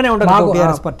అసలు ఎజెండానే ఉండదు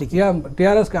టీఆర్ఎస్ పార్టీకి.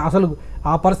 టీఆర్ఎస్కి అసలు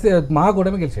ఆ పరిస్థితి మా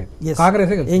కూటమి గెలిచేది,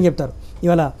 కాంగ్రెస్ ఏం చెప్తారు?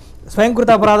 ఇవాళ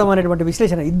స్వయంకృత అపరాధం అనేటువంటి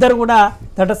విశ్లేషణ, ఇద్దరు కూడా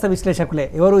తటస్థ విశ్లేషకులే,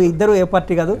 ఇద్దరు ఏ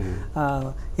పార్టీ కాదు,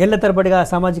 ఏళ్ల తరబడిగా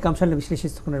సామాజిక అంశాలను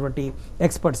విశ్లేషిస్తున్నటువంటి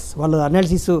ఎక్స్పర్ట్స్. వాళ్ళ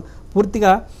అనాలిసిస్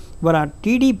పూర్తిగా ఇవాళ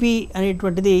టీడీపీ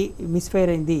అనేటువంటిది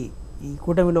మిస్ఫైర్ అయింది ఈ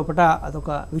కూటమి లోపల,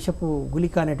 అదొక విషపు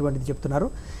గులిక అనేటువంటిది చెప్తున్నారు.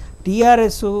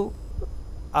 టీఆర్ఎస్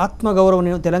ఆత్మగౌరవం,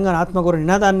 తెలంగాణ ఆత్మగౌరవ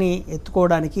నినాదాన్ని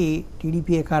ఎత్తుకోవడానికి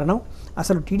టీడీపీయే కారణం.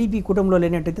 అసలు టీడీపీ కూటమిలో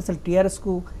లేనట్టయితే అసలు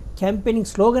టీఆర్ఎస్కు క్యాంపెయినింగ్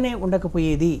స్లోగనే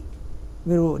ఉండకపోయేది.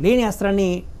 మీరు లేని అస్త్రాన్ని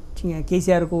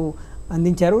కేసీఆర్కు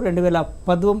అందించారు.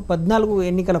 2014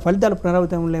 ఎన్నికల ఫలితాలు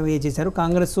పునరావృతం చేశారు.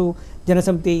 కాంగ్రెస్,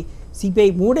 జనసమితి, సిపిఐ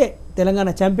మూడే తెలంగాణ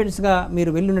ఛాంపియన్స్గా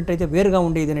మీరు వెళ్ళినట్టయితే వేరుగా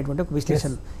ఉండేది అనేటువంటి ఒక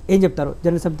విశ్లేషణ. ఏం చెప్తారు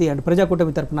జనసమితి అండ్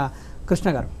ప్రజాకూటమి తరఫున కృష్ణ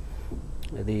గారు?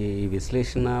 అది ఈ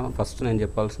విశ్లేషణ ఫస్ట్ నేను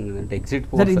చెప్పాల్సింది ఏంటంటే ఎగ్జిట్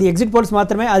సార్ ఇది ఎగ్జిట్ పోల్స్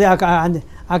మాత్రమే, అది ఆ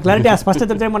క్లారిటీ ఆ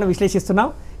స్పష్టతతో మనం విశ్లేషిస్తున్నాం.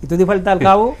 ఈ తుది ఫలితాలు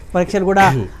కావు, పరీక్షలు కూడా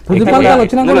తుది ఫలితాలు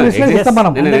వచ్చినా కూడా విశ్లేషిస్తాం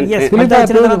మనం.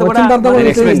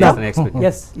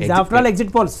 ఆఫ్టర్ ఆల్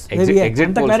ఎగ్జిట్ పోల్స్,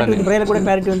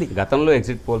 గతంలో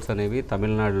ఎగ్జిట్ పోల్స్ అనేవి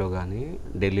తమిళనాడులో కానీ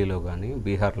ఢిల్లీలో కానీ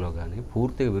బీహార్లో కానీ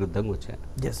పూర్తిగా విరుద్ధంగా వచ్చాయి.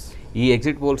 ఈ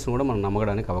ఎగ్జిట్ పోల్స్ కూడా మనం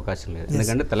నమ్మడానికి అవకాశం లేదు,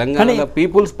 ఎందుకంటే తెలంగాణలో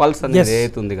పీపుల్స్ పల్స్ అనేది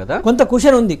ఏదైతుంది కదా, కొంత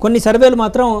క్వశ్చన్ ఉంది. కొన్ని సర్వేలు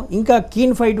మాత్రం ఇంకా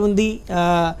కీన్ ఫైట్ ఉంది,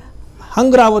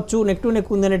 హంగ్ రావచ్చు, నెక్ టు నెక్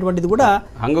ఉంది అనేటువంటిది కూడా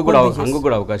హంగ్ కూడా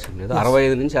అవకాశం లేదు.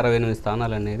 65 నుంచి 68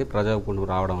 స్థానాలు అనేది ప్రజాకూటమి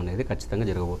రావడం అనేది ఖచ్చితంగా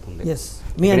జరగబోతుంది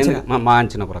మా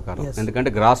అంచనా ప్రకారం. ఎందుకంటే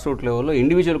గ్రాస్ రూట్ లెవెల్లో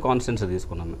ఇండివిజువల్ కాన్స్టిట్యూన్సీ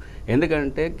తీసుకున్నాము.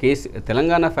 ఎందుకంటే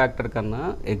తెలంగాణ ఫ్యాక్టర్ కన్నా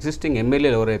ఎగ్జిస్టింగ్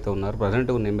ఎమ్మెల్యేలు ఎవరైతే ఉన్నారో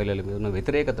ప్రజెంట్ ఉన్న ఎమ్మెల్యేల మీద ఉన్న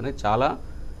వ్యతిరేకత అనేది చాలా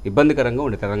ఇబ్బందికరంగా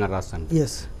ఉండే తెలంగాణ రాష్ట్రానికి.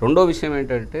 రెండో విషయం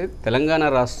ఏంటంటే తెలంగాణ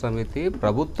రాష్ట్ర సమితి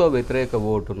ప్రభుత్వ వ్యతిరేక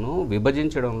ఓటును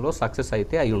విభజించడంలో సక్సెస్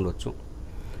అయితే అయి ఉండొచ్చు.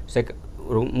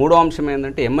 మూడో అంశం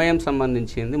ఏంటంటే ఎంఐఎం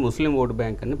సంబంధించింది ముస్లిం ఓటు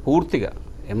బ్యాంక్ అని పూర్తిగా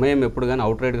ఎంఐఎం ఎప్పుడు కానీ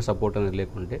అవుట్ రైట్గా సపోర్ట్ అనేది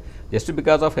లేకుంటే జస్ట్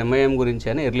బికాస్ ఆఫ్ ఎంఐఎం గురించి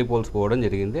అని ఎర్లీ పోల్స్ పోవడం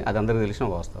జరిగింది. అది అందరికీ తెలిసిన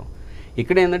వాస్తవం.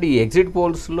 ఇక్కడ ఏంటంటే ఈ ఎగ్జిట్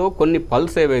పోల్స్లో కొన్ని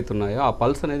పల్స్ ఏవైతున్నాయో ఆ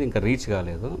పల్స్ అనేది ఇంకా రీచ్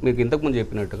కాలేదు. మీకు ఇంతకుముందు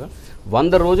చెప్పినట్టుగా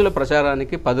 100 రోజుల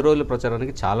ప్రచారానికి 10 రోజుల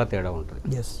ప్రచారానికి చాలా తేడా ఉంటుంది.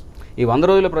 ఈ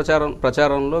 100 రోజుల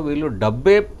ప్రచారంలో వీళ్ళు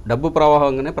డబ్బు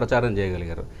ప్రవాహంగానే ప్రచారం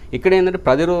చేయగలిగారు. ఇక్కడ ఏంటంటే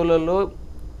 10 రోజులలో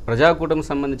ప్రజాకూటమికి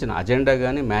సంబంధించిన అజెండా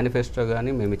కానీ మేనిఫెస్టో కానీ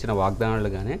మేము ఇచ్చిన వాగ్దానాలు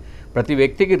కానీ ప్రతి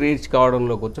వ్యక్తికి రీచ్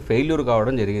కావడంలో కొంచెం ఫెయిల్యూర్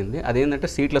కావడం జరిగింది. అదేంటంటే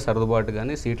సీట్ల సర్దుబాటు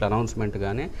కానీ సీట్ల అనౌన్స్మెంట్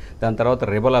కానీ దాని తర్వాత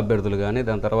రెబల్ అభ్యర్థులు కానీ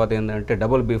దాని తర్వాత ఏంటంటే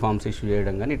డబుల్ బీ ఫామ్స్ ఇష్యూ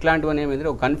చేయడం కానీ ఇట్లాంటివన్నీ ఏమైంది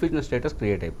ఒక కన్ఫ్యూజన్ స్టేటస్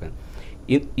క్రియేట్ అయిపోయింది.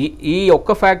 ఈ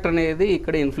ఒక్క ఫ్యాక్టర్ అనేది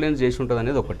ఇక్కడ ఇన్ఫ్లుయెన్స్ చేసి ఉంటుంది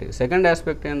అనేది ఒకటి. సెకండ్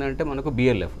ఆస్పెక్ట్ ఏంటంటే మనకు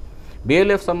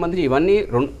బిఎల్ఎఫ్ సంబంధించి ఇవన్నీ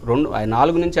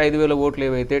 4 నుంచి 5 వేల ఓట్లు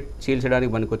ఏవైతే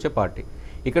చీల్చడానికి పనికొచ్చే పార్టీ.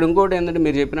 ఇక్కడ ఇంకోటి ఏంటంటే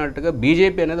మీరు చెప్పినట్టుగా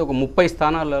బీజేపీ అనేది ఒక 30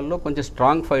 స్థానాలలో కొంచెం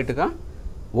స్ట్రాంగ్ ఫైట్గా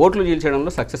ఓట్లు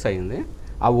చీల్చడంలో సక్సెస్ అయ్యింది.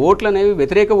 ఆ ఓట్లు అనేవి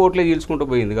వ్యతిరేక ఓట్లే చీల్చుకుంటూ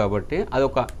పోయింది కాబట్టి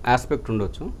అదొక ఆస్పెక్ట్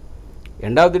ఉండొచ్చు.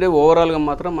 ఎండ్ ఆఫ్ ది డే ఓవరాల్గా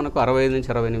మాత్రం మనకు 65 నుంచి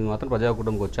 68 మాత్రం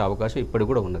ప్రజాకూటమికి వచ్చే అవకాశం ఇప్పటికి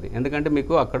కూడా ఉన్నది. ఎందుకంటే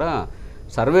మీకు అక్కడ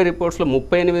సర్వే రిపోర్ట్స్లో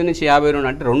 38 నుంచి 52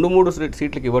 అంటే 2-3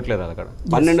 సీట్లకి ఇవ్వట్లేదు. అక్కడ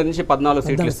 12 నుంచి 14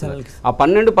 సీట్లు ఇస్తారు. ఆ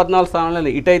 12-14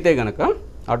 స్థానాలలో ఇటైతే కనుక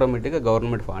ఆటోమేటిక్గా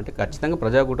గవర్నమెంట్ అంటే ఖచ్చితంగా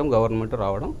ప్రజాకూటమి గవర్నమెంట్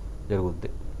రావడం జరుగుద్ది.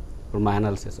 ఇప్పుడు మా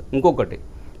అనాలిసిస్. ఇంకొకటి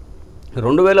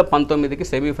 2019కి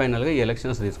సెమీఫైనల్గా ఈ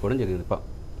ఎలక్షన్స్ తీసుకోవడం జరిగింది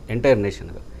ఎంటైర్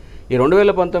నేషన్గా. ఈ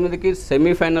 2019కి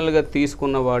సెమీఫైనల్గా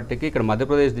తీసుకున్న వాటికి ఇక్కడ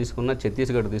మధ్యప్రదేశ్ తీసుకున్న,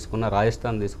 ఛత్తీస్గఢ్ తీసుకున్న,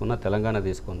 రాజస్థాన్ తీసుకున్న, తెలంగాణ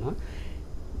తీసుకున్న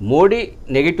మోడీ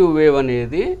నెగిటివ్ వేవ్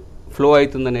అనేది ఫ్లో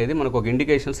అవుతుందనేది మనకు ఒక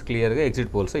ఇండికేషన్స్ క్లియర్గా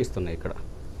ఎగ్జిట్ పోల్స్ ఇస్తున్నాయి. ఇక్కడ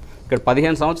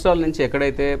 15 సంవత్సరాల నుంచి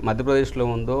ఎక్కడైతే మధ్యప్రదేశ్లో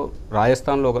ఉందో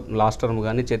రాజస్థాన్లో ఒక లాస్ట్ టర్మ్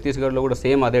కానీ ఛత్తీస్గఢ్లో కూడా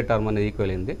సేమ్ అదే టర్మ్ అనేది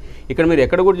ఈక్వల్ అయింది. ఇక్కడ మీరు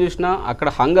ఎక్కడ కూడా చూసినా అక్కడ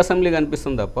హంగ్ అసెంబ్లీ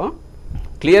కనిపిస్తుంది తప్ప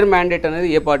క్లియర్ మ్యాండేట్ అనేది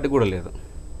ఏ పార్టీ కూడా లేదు.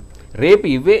 రేపు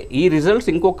ఈ రిజల్ట్స్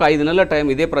ఇంకొక 5 నెలల టైం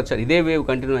ఇదే వేవ్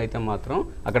కంటిన్యూ అయితే మాత్రం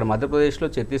అక్కడ మధ్యప్రదేశ్లో,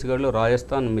 ఛత్తీస్గఢ్లో,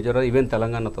 రాజస్థాన్, మిజోరాం, ఈవెన్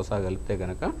తెలంగాణతో సహా కలిపితే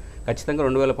కనుక ఖచ్చితంగా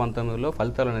 2019లో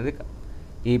ఫలితాలు అనేది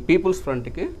ఈ పీపుల్స్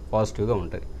ఫ్రంట్కి పాజిటివ్గా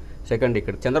ఉంటాయి. సెకండ్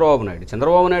ఇక్కడ చంద్రబాబు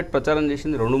నాయుడు ప్రచారం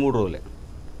చేసింది 2-3 రోజులే.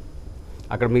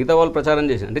 అక్కడ మిగతా వాళ్ళు ప్రచారం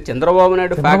చేసింది అంటే చంద్రబాబు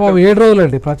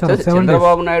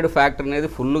నాయుడు ఫ్యాక్టర్ అనేది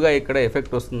ఫుల్గా ఇక్కడ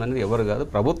ఎఫెక్ట్ వస్తుందనేది ఎవరు కాదు.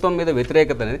 ప్రభుత్వం మీద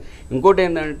వ్యతిరేకత అనేది. ఇంకోటి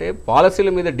ఏంటంటే పాలసీల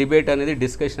మీద డిబేట్ అనేది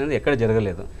డిస్కషన్ అనేది ఎక్కడ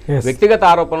జరగలేదు. వ్యక్తిగత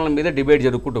ఆరోపణల మీద డిబేట్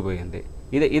జరుగుకుంటూ పోయింది.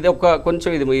 ఇది ఒక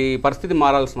కొంచెం ఈ పరిస్థితి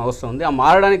మారాల్సిన అవసరం ఉంది. ఆ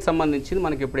మారడానికి సంబంధించి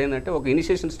మనకి ఇప్పుడు ఏంటంటే ఒక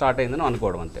ఇనిషియేషన్ స్టార్ట్ అయిందని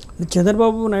అనుకోవడం అంతే.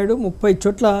 చంద్రబాబు నాయుడు 30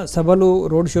 చోట్ల సభలు,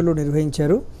 రోడ్ షోలు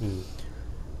నిర్వహించారు.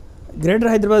 గ్రేటర్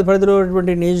హైదరాబాద్ పరిధిలో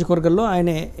ఉన్నటువంటి నియోజకవర్గాల్లో ఆయన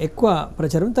ఎక్కువ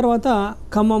ప్రచారం. తర్వాత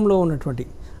ఖమ్మంలో ఉన్నటువంటి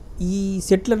ఈ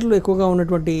సెటిలర్లు ఎక్కువగా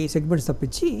ఉన్నటువంటి సెగ్మెంట్స్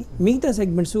తప్పించి మిగతా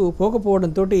సెగ్మెంట్స్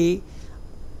పోకపోవడంతో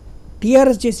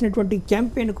టీఆర్ఎస్ చేసినటువంటి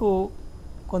క్యాంపెయిన్కు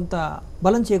కొంత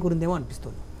బలం చేకూరిందేమో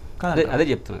అనిపిస్తుంది. అదే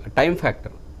చెప్తున్నాను, టైం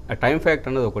ఫ్యాక్టర్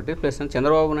అనేది ఒకటి. ప్లస్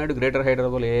చంద్రబాబు నాయుడు గ్రేటర్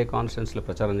హైదరాబాద్లో ఏ కాన్స్టిట్యున్సీలో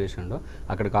ప్రచారం చేసిండో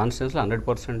అక్కడ కాన్స్టిట్యున్సీలో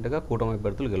 100%గా కూటమి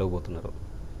అభ్యర్థులు గెలవబోతున్నారు.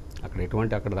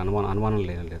 అక్కడ అనుమానం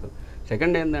లేదు.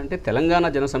 సెకండ్ ఏంటంటే తెలంగాణ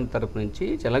జనసమితి తరపు నుంచి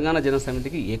తెలంగాణ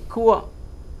జనసమితికి ఎక్కువ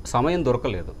సమయం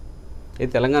దొరకలేదు. ఇది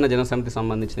తెలంగాణ జనసమితికి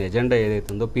సంబంధించిన ఎజెండా ఏదైతే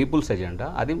ఉందో పీపుల్స్ ఎజెండా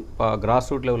అది గ్రాస్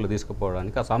రూట్ లెవెల్లో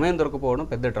తీసుకుపోవడానికి ఆ సమయం దొరకపోవడం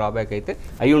పెద్ద డ్రాబ్యాక్ అయితే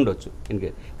అయి ఉండొచ్చు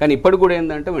ఇన్కేస్. కానీ ఇప్పటికి కూడా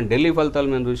ఏంటంటే మేము ఢిల్లీ ఫలితాలు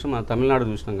మేము చూసాం, మన తమిళనాడు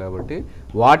చూసినాం కాబట్టి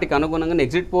వాటికి అనుగుణంగా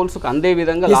ఎగ్జిట్ పోల్స్ అందే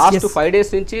విధంగా లాస్ట్ 5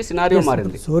 days నుంచి సినారియో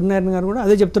మారింది. సూర్యనారాయణ గారు కూడా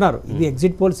అదే చెప్తున్నారు. ఇవి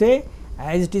ఎగ్జిట్ పోల్సే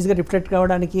యాజ్ ఇట్ ఈస్గా రిఫ్లెక్ట్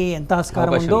కావడానికి ఎంత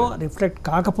ఆస్కారం ఉందో రిఫ్లెక్ట్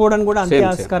కాకపోవడానికి కూడా అంతే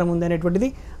ఆస్కారం ఉంది అనేటువంటిది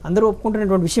అందరూ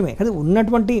ఒప్పుకుంటున్నటువంటి విషయమే. కానీ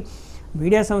ఉన్నటువంటి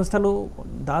మీడియా సంస్థలు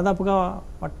దాదాపుగా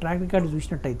ట్రాక్ రికార్డు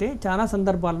చూసినట్టయితే చాలా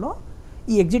సందర్భాల్లో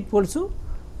ఈ ఎగ్జిట్ పోల్స్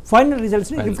ఫైనల్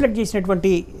రిజల్ట్స్ని రిఫ్లెక్ట్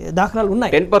చేసినటువంటి దాఖలాలు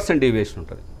ఉన్నాయి. 10% డీవియేషన్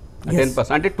ఉంటుంది.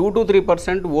 10%. అంటే 2 to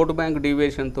 3% ఓటు బ్యాంక్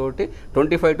డివియేషన్ తోటి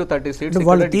 25 to 30 సీట్స్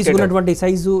వాళ్ళు తీసుకున్నటువంటి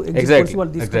సైజు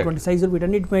వాళ్ళు తీసుకున్నటువంటి సైజులు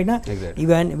వీటన్నిటిపైన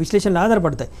ఇవన్నీ విశ్లేషణలు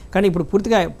ఆధారపడతాయి. కానీ ఇప్పుడు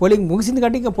పూర్తిగా పోలింగ్ ముగిసింది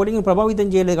కాబట్టి ఇంకా పోలింగ్ ప్రభావితం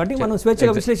చేయలేదు కాబట్టి మనం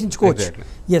స్వేచ్ఛగా విశ్లేషించుకోవచ్చు.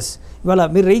 ఎస్, ఇవాళ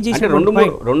మీరు రైజ్ చేసిన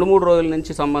 2-3 రోజుల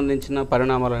నుంచి సంబంధించిన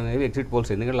పరిణామాలు అనేవి ఎగ్జిట్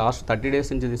పోల్స్, ఎందుకంటే లాస్ట్ 30 days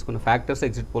నుంచి తీసుకున్న ఫ్యాక్టర్స్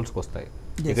ఎగ్జిట్ పోల్స్కి వస్తాయి.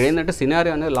 ఇక్కడ ఏంటంటే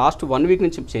సినారియో అనేది లాస్ట్ 1 week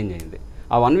నుంచి చేంజ్ అయింది.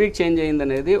 ఆ 1 week చేంజ్ అయింది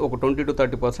అనేది ఒక 20 to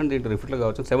 30% దీంట్లో రిఫ్లెక్ట్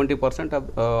కావచ్చు. 70%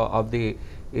 ఆఫ్ ది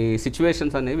ఈ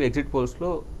సిచ్యువేషన్స్ అనేవి ఎగ్జిట్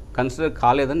పోల్స్లో కన్సిడర్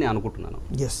కాలేదని నేను అనుకుంటున్నాను.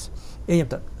 ఎస్, ఏం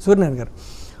చెప్తారు సూర్యనారాయణ గారు?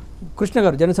 కృష్ణ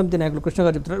గారు, జనసమితి నాయకులు కృష్ణ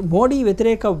గారు చెప్తున్నారు మోడీ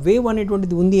వ్యతిరేక వేవ్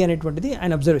అనేటువంటిది ఉంది అనేటువంటిది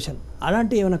ఆయన అబ్జర్వేషన్.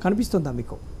 అలాంటి ఏమైనా కనిపిస్తుందా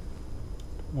మీకు?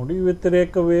 మోడీ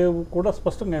వ్యతిరేక వేవ్ కూడా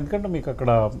స్పష్టంగా, ఎందుకంటే మీకు అక్కడ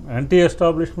యాంటీ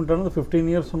ఎస్టాబ్లిష్మెంట్ అనేది 15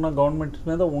 years ఉన్న గవర్నమెంట్స్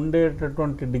మీద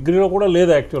ఉండేటటువంటి డిగ్రీలో కూడా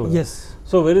లేదు యాక్చువల్గా.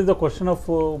 So where is the question of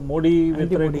Modi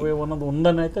వ్యతిరేక వేవ్ అన్నది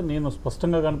ఉందని అయితే నేను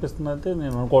స్పష్టంగా కనిపిస్తుంది అయితే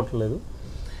నేను అనుకోవట్లేదు.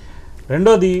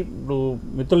 రెండోది, ఇప్పుడు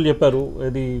మిత్రులు చెప్పారు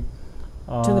ఇది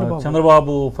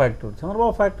చంద్రబాబు ఫ్యాక్టర్.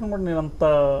 చంద్రబాబు ఫ్యాక్టర్ కూడా నేను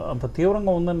అంత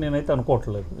తీవ్రంగా ఉందని నేనైతే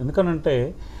అనుకోవట్లేదు. ఎందుకనంటే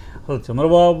అసలు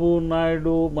చంద్రబాబు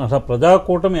నాయుడు అసలు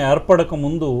ప్రజాకూటమి ఏర్పడక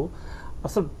ముందు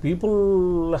అసలు పీపుల్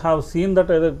హ్యావ్ సీన్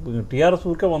దట్ ఏదో టీఆర్ఎస్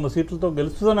ఊరికే 100 సీట్లతో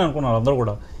గెలుస్తుందని అనుకున్నారు అందరూ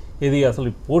కూడా. ఇది అసలు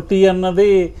పోటీ అన్నది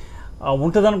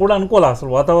ఉంటుందని కూడా అనుకోలే. అసలు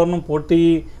వాతావరణం పోటీ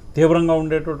తీవ్రంగా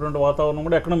ఉండేటటువంటి వాతావరణం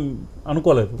కూడా ఎక్కడ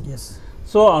అనుకోలేదు.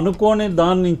 సో అనుకోని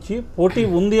దాని నుంచి పోటీ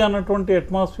ఉంది అన్నటువంటి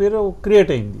అట్మాస్ఫియర్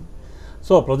క్రియేట్ అయింది.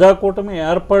 సో ప్రజాకూటమి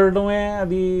ఏర్పడమే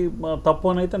అది తప్పు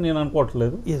అని అయితే నేను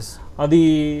అనుకోవట్లేదు. అది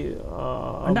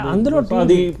అందులో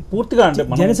అది పూర్తిగా అంటే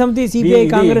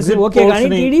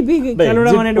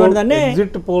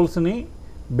ఎగ్జిట్ పోల్స్ ని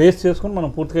బేస్ చేసుకుని మనం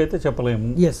పూర్తిగా అయితే చెప్పలేము.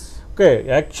 ఓకే,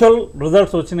 యాక్చువల్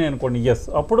రిజల్ట్స్ వచ్చినాయి అనుకోండి, ఎస్,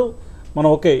 అప్పుడు మనం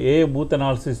ఓకే ఏ బూత్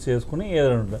అనాలిసిస్ చేసుకుని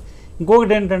ఏదైనా.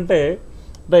 ఇంకొకటి ఏంటంటే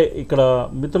అంటే ఇక్కడ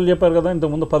మిత్రులు చెప్పారు కదా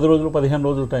ఇంతకుముందు 10 రోజులు 15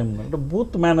 రోజులు టైం ఉంది. అంటే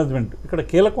బూత్ మేనేజ్మెంట్ ఇక్కడ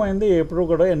కీలకమైంది. ఎప్పుడు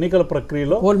కూడా ఎన్నికల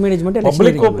ప్రక్రియలో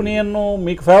పబ్లిక్ ఒపీనియన్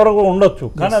మీకు ఫేవర్గా ఉండొచ్చు,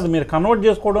 కానీ అది మీరు కన్వర్ట్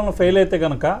చేసుకోవడంలో ఫెయిల్ అయితే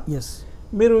కనుక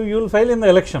మీరు you will fail in the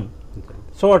election.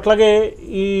 So అట్లాగే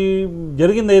ఈ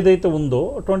జరిగింది ఏదైతే ఉందో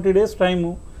 20 days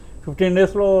టైము, 15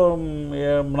 daysలో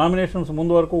నామినేషన్స్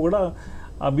ముందు వరకు కూడా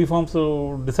ఆ బీఫామ్స్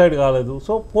డిసైడ్ కాలేదు.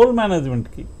 సో పోల్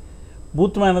మేనేజ్మెంట్కి,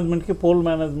 బూత్ మేనేజ్మెంట్కి, పోల్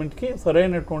మేనేజ్మెంట్కి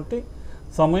సరైనటువంటి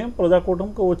సమయం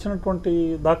ప్రజాకూటమికి వచ్చినటువంటి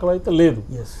దాఖలా అయితే లేదు.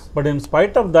 But in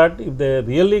spite of that if they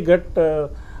really get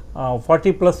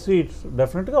 40+ seats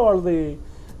డెఫినెట్గా వాళ్ళది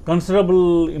కన్సిడరబుల్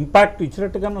ఇంపాక్ట్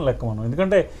ఇచ్చినట్టుగానే లెక్క మనం.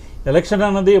 ఎందుకంటే ఎలక్షన్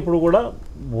అన్నది ఎప్పుడు కూడా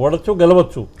ఓడచ్చు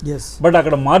గెలవచ్చు, బట్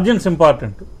అక్కడ మార్జిన్స్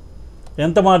ఇంపార్టెంట్.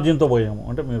 ఎంత మార్జిన్తో పోయాము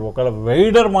అంటే మీరు ఒకవేళ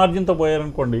వైడర్ మార్జిన్తో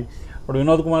పోయారనుకోండి, ఇప్పుడు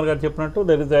వినోద్ కుమార్ గారు చెప్పినట్టు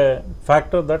there is a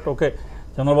factor that okay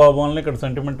Chandrababu వల్ల ఇక్కడ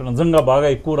సెంటిమెంట్ నిజంగా బాగా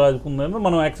ఎక్కువ రాజుకుందని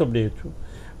మనం యాక్సెప్ట్ చేయొచ్చు.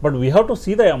 But we have to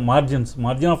see the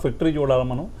margin of victory చూడాలి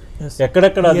మనం,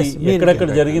 ఎక్కడెక్కడ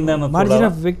జరిగింది అన్న margin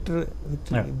of victory.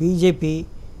 BJP,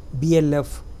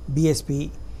 BLF, BSP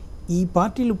ఈ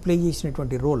పార్టీలు ప్లే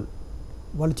చేసినటువంటి రోల్,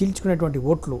 వాళ్ళు చీల్చుకునేటువంటి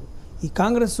ఓట్లు ఈ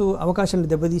కాంగ్రెస్ అవకాశాలను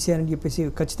దెబ్బతీసాయని చెప్పేసి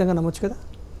ఖచ్చితంగా నమ్మొచ్చు కదా.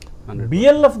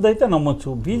 బిఎల్ఎఫ్ అయితే నమ్మొచ్చు,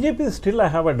 BJP still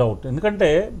I have a doubt.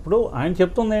 ఎందుకంటే ఇప్పుడు ఆయన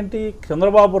చెప్తుంది ఏంటి,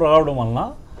 చంద్రబాబు రావడం వలన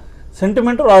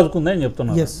సెంటిమెంట్ రాజుకుంది అని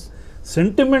చెప్తున్నారు.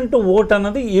 సెంటిమెంట్ ఓట్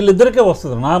అన్నది వీళ్ళిద్దరికే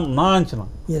వస్తుంది నా అంచనా.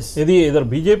 ఇది ఇద్దరు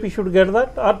BJP should get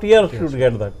that are TRS should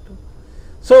get that.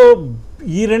 So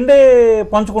ఈ రెండే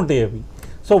పంచుకుంటాయి అవి.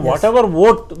 So what ever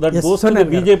vote that goes to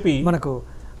BJP. మనకు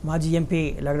మాజీ ఎంపీ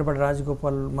లగడపాటి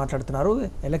రాజగోపాల్ మాట్లాడుతున్నారు.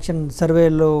 ఎలక్షన్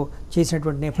సర్వేలో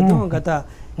చేసినటువంటి నేపథ్యం గత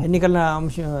ఎన్నికల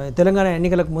తెలంగాణ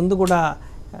ఎన్నికలకు ముందు కూడా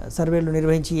సర్వేలు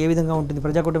నిర్వహించి ఏ విధంగా ఉంటుంది,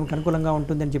 ప్రజాకూటమికి అనుకూలంగా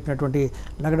ఉంటుందని చెప్పినటువంటి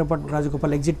లగడపాటి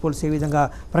రాజగోపాల్ ఎగ్జిట్ పోల్స్ ఏ విధంగా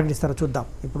ప్రకటిస్తారో చూద్దాం.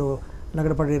 ఇప్పుడు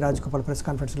Lagadapati Rajagopal press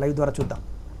conference live ద్వారా చూద్దాం.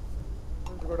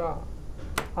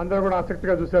 అందరూ కూడా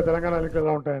ఆసక్తిగా చూసారు తెలంగాణ ఎన్నికలు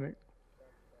ఎలా ఉంటాయని.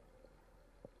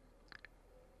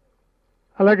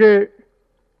 అలాగే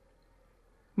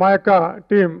మా యొక్క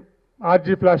టీం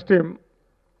ఆర్జీ ఫ్లాష్ టీం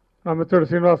నా మిత్రుడు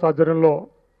శ్రీనివాస్ ఆధ్వర్యంలో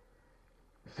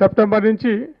సెప్టెంబర్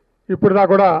నుంచి ఇప్పుడు దా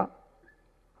కూడా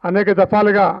అనేక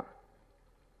దఫాలుగా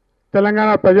తెలంగాణ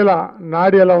ప్రజల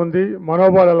నాడి ఎలా ఉంది,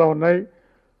 మనోభావాలు ఎలా ఉన్నాయి,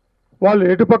 వాళ్ళు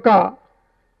ఎటుపక్క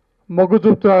మొగ్గు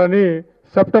చూపుతున్నారని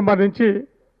సెప్టెంబర్ నుంచి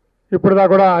ఇప్పుడు దా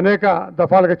కూడా అనేక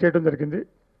దఫాలుగా చేయడం జరిగింది.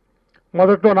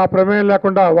 మొదట్లో నా ప్రమేయం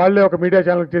లేకుండా వాళ్ళే ఒక మీడియా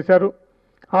ఛానల్ చేశారు.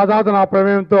 ఆ తర్వాత నా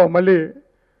ప్రమేయంతో మళ్ళీ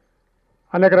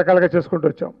అనేక రకాలుగా చేసుకుంటూ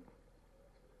వచ్చాం.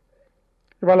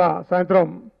 ఇవాళ సాయంత్రం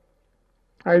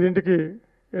 5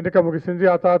 ఎన్నిక ముగిసింది.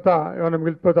 ఆ తర్వాత ఏమైనా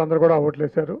మిగిలిపోతే అందరూ కూడా ఓట్లు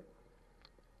వేశారు.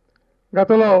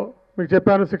 గతంలో మీకు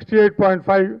చెప్పాను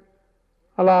 68.5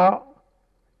 అలా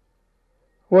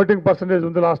ఓటింగ్ పర్సంటేజ్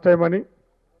ఉంది లాస్ట్ టైం అని.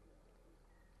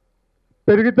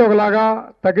 పెరిగితే ఒకలాగా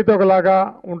తగ్గితే ఒకలాగా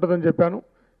ఉంటుందని చెప్పాను.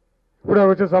 ఇప్పుడు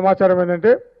వచ్చే సమాచారం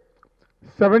ఏంటంటే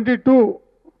 72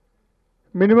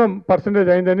 మినిమం పర్సంటేజ్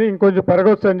అయిందని, ఇంకొంచెం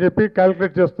పెరగవచ్చు అని చెప్పి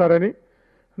క్యాలిక్యులేట్ చేస్తున్నారని,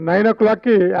 9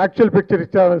 o'clockకి యాక్చువల్ పిక్చర్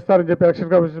ఇస్తారని చెప్పి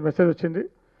ఎలక్షన్ కమిషన్ మెసేజ్ వచ్చింది.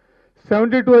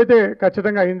 72 అయితే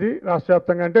ఖచ్చితంగా అయింది రాష్ట్ర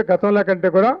వ్యాప్తంగా. అంటే గతంలో కంటే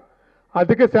కూడా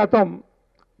అధిక శాతం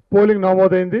పోలింగ్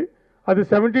నమోదైంది. అది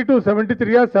 72,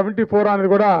 73, 74 అనేది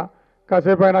కూడా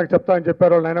కాసేపు నాకు చెప్తా అని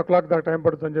చెప్పారు. 9 o'clock దాకా టైం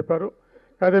పడుతుందని చెప్పారు.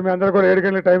 అదే మీ అందరూ కూడా 7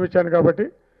 గంటలకు టైం ఇచ్చాను కాబట్టి.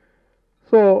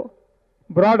 సో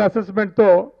బ్రాడ్ అసెస్మెంట్తో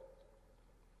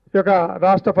ఈ యొక్క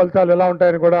రాష్ట్ర ఫలితాలు ఎలా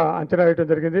ఉంటాయని కూడా అంచనా వేయడం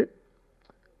జరిగింది.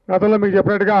 గతంలో మీకు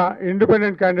చెప్పినట్టుగా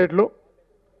ఇండిపెండెంట్ క్యాండిడేట్లు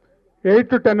 8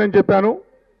 to 10 అని చెప్పాను.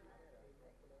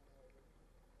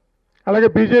 అలాగే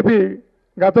బీజేపీ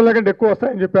గతంలో కంటే ఎక్కువ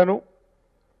వస్తాయని చెప్పాను.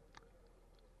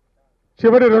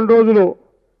 చివరి 2 రోజులు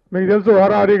మీకు తెలుసు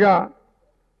హోరాహోరీగా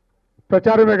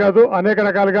ప్రచారమే కాదు అనేక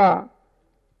రకాలుగా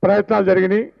ప్రయత్నాలు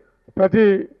జరిగినాయి. ప్రతి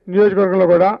నియోజకవర్గంలో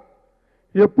కూడా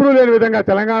ఎప్పుడూ లేని విధంగా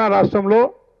తెలంగాణ రాష్ట్రంలో,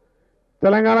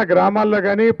 తెలంగాణ గ్రామాల్లో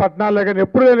కానీ పట్టణాల్లో కానీ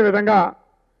ఎప్పుడూ లేని విధంగా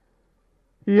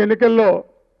ఈ ఎన్నికల్లో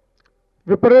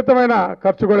విపరీతమైన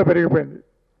ఖర్చు కూడా పెరిగిపోయింది.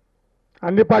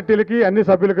 అన్ని పార్టీలకి, అన్ని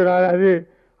సభ్యులకి, అది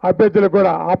అభ్యర్థులకు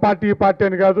కూడా. ఆ పార్టీ ఈ పార్టీ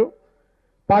అని కాదు,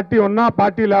 పార్టీ ఉన్నా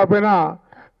పార్టీ లేకపోయినా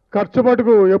ఖర్చు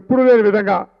మటుకు ఎప్పుడూ లేని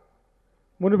విధంగా,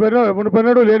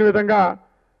 మునుపెన్నడూ లేని విధంగా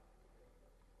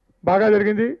బాగా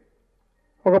జరిగింది.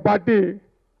 ఒక పార్టీ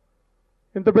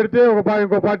ఇంత పెడితే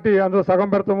ఇంకో పార్టీ అందులో సగం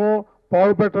పెడతాము,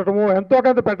 పావు పెట్టడము, ఎంతో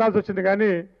కొంత పెట్టాల్సి వచ్చింది.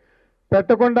 కానీ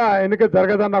పెట్టకుండా ఎన్నిక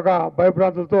జరగదన్న ఒక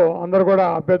భయభ్రాంతులతో అందరూ కూడా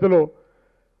అభ్యర్థులు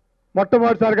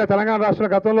మొట్టమొదటిసారిగా తెలంగాణ రాష్ట్ర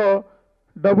గతంలో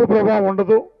డబ్బు ప్రభావం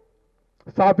ఉండదు,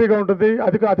 సాఫీగా ఉంటుంది,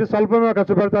 అతి స్వల్పమే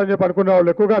ఖర్చు పెడతారని చెప్పి అనుకునేవాళ్ళు.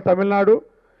 ఎక్కువగా తమిళనాడు,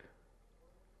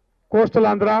 కోస్టల్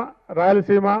ఆంధ్ర,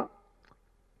 రాయలసీమ,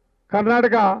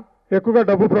 కర్ణాటక ఎక్కువగా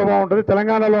డబ్బు ప్రభావం ఉంటుంది,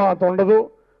 తెలంగాణలో అంత ఉండదు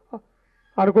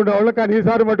అనుకునేవాళ్ళు. కానీ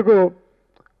ఈసారి మటుకు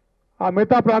ఆ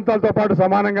మిగతా ప్రాంతాలతో పాటు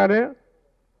సమానంగానే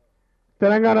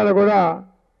తెలంగాణలో కూడా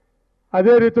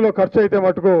అదే రీతిలో ఖర్చు అయితే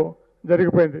మటుకు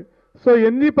జరిగిపోయింది. సో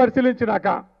ఎన్ని పరిశీలించినాక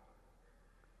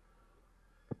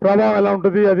ప్రభావం ఎలా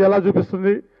ఉంటుంది, అది ఎలా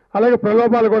చూపిస్తుంది. అలాగే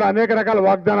ప్రలోభాలు కూడా, అనేక రకాల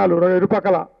వాగ్దానాలు,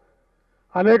 ఇరుపక్కల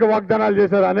అనేక వాగ్దానాలు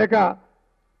చేశారు. అనేక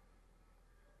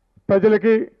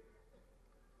ప్రజలకి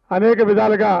అనేక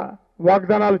విధాలుగా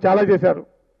వాగ్దానాలు చాలా చేశారు.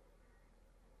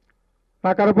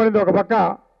 నాకు కనపడింది, ఒక పక్క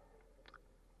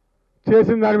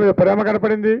చేసిన దాని మీద ప్రేమ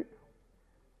కనపడింది,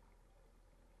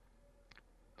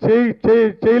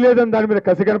 చేయలేదని దాని మీద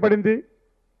కసి కనపడింది.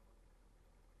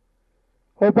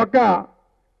 ఓ పక్క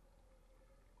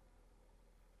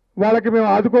వాళ్ళకి మేము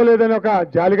ఆదుకోలేదని ఒక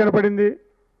జాలి కనపడింది.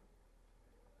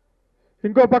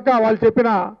 ఇంకో పక్క వాళ్ళు చెప్పిన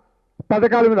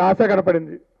పథకాల మీద ఆశ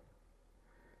కనపడింది.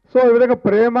 సో ఈ విధంగా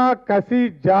ప్రేమ, కసి,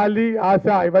 జాలి, ఆశ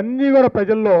ఇవన్నీ కూడా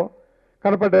ప్రజల్లో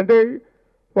కనపడ్డాయి. అంటే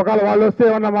ఒకవేళ వాళ్ళు వస్తే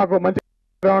ఏమన్నా మాకు మంచి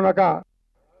ఒక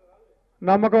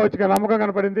నమ్మకం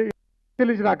కనపడింది.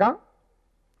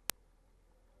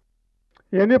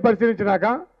 ఇవన్నీ పరిశీలించినాక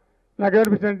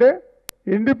నాకేమనిపించిందంటే,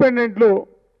 ఇండిపెండెంట్లు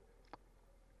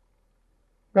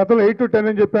గతంలో 8 to 10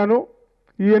 అని చెప్పాను.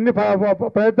 ఇవన్నీ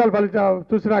ప్రయత్నాలు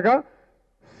చూసినాక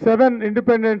 7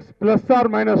 ఇండిపెండెంట్స్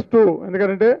 +or-2,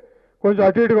 ఎందుకంటే కొంచెం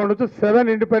అటు ఇటుగా ఉండొచ్చు, 7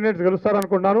 ఇండిపెండెంట్స్ గెలుస్తారు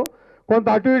అనుకుంటున్నాను. కొంత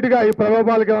అటు ఇటుగా ఈ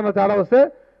ప్రభావాలకి ఏమైనా తేడా వస్తే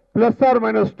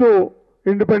 +or-2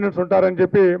 ఇండిపెండెంట్స్ ఉంటారని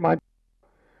చెప్పి మా.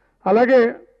 అలాగే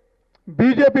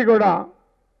బీజేపీ కూడా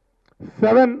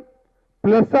 7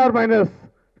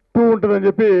 +or-2 ఉంటుందని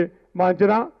చెప్పి మా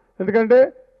అంచనా. ఎందుకంటే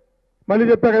మళ్ళీ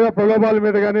చెప్పా కదా, ప్రలోభాల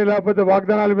మీద కానీ లేకపోతే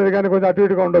వాగ్దానాల మీద కానీ కొంచెం అటు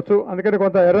ఇటుగా ఉండొచ్చు. అందుకని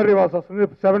కొంత ఎర్రర్ ఇవ్వాల్సి వస్తుంది.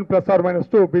 7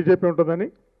 +or-2 బీజేపీ ఉంటుందని.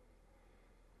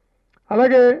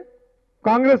 అలాగే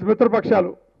కాంగ్రెస్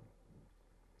మిత్రపక్షాలు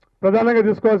ప్రధానంగా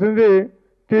తీసుకోవాల్సింది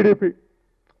టీడీపీ.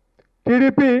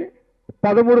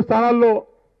 13 స్థానాల్లో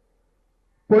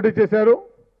పోటీ చేశారు.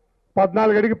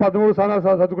 14 అడిగి 13 స్థానాలు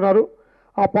సర్దుకున్నారు.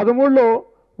 ఆ 13లో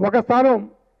ఒక స్థానం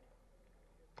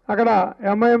అక్కడ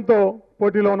ఎంఐఎంతో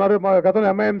పోటీలో ఉన్నారు. మా గతంలో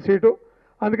ఎంఐఎం సీటు.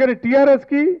 అందుకని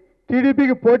టీఆర్ఎస్కి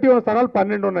టీడీపీకి పోటీ ఉన్న స్థానాలు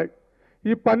 12 ఉన్నాయి.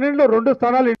 ఈ 12లో 2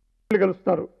 స్థానాలు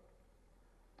గెలుస్తున్నారు.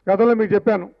 గతంలో మీకు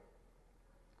చెప్పాను,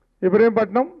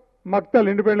 ఇబ్రహీంపట్నం, మక్తల్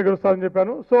ఇండిపెండెంట్ గెలుస్తారని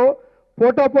చెప్పాను. సో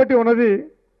పోటాపోటీ ఉన్నది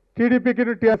టీడీపీకి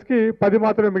టీఆర్ఎస్కి 10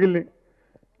 మాత్రమే మిగిలినాయి.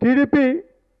 టీడీపీ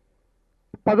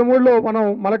 13లో మనం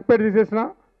మలక్పేట తీసేసిన,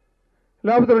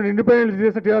 లేకపోతే 2 ఇండిపెండెంట్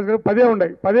తీసేసిన టీఆర్ఎస్ 10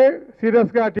 ఉన్నాయి. 10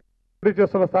 సీరియస్గా పోటీ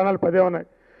చేస్తున్న స్థానాలు 10 ఉన్నాయి.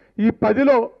 ఈ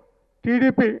 10లో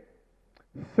టీడీపీ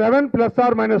 7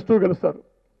 +or-2 గెలుస్తారు.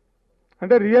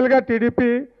 అంటే రియల్గా టీడీపీ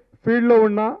ఫీల్డ్లో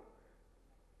ఉన్న,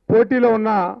 పోటీలో ఉన్న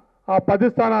ఆ 10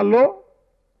 స్థానాల్లో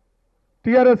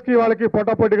టీఆర్ఎస్కి వాళ్ళకి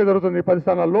పోటాపోటీగా జరుగుతుంది. 10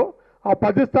 స్థానాల్లో, ఆ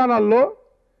 10 స్థానాల్లో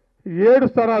 7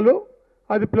 స్థానాలు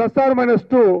అది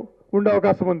 +or-2 ఉండే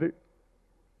అవకాశం ఉంది.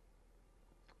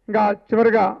 ఇంకా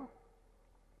చివరిగా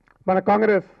మన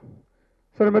కాంగ్రెస్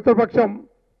సరే మిత్రపక్షం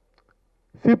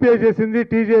సిపిఐ చేసింది,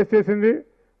 టీజేఎస్ చేసింది,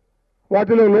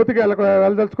 వాటిలో లోతుగా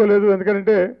వెళ్ళదలుచుకోలేదు.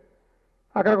 ఎందుకంటే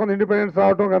అక్కడ కొంత ఇండిపెండెన్స్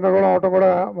రావటం, గందరగోళం అవటం కూడా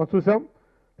మనం చూసాం.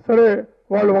 సరే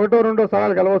వాళ్ళు 1, 2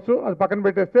 స్థానాలు గెలవచ్చు, అది పక్కన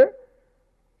పెట్టేస్తే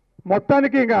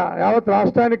మొత్తానికి ఇంకా యావత్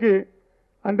రాష్ట్రానికి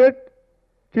అంటే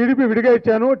టీడీపీ విడిగా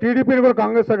ఇచ్చాను, టీడీపీని కూడా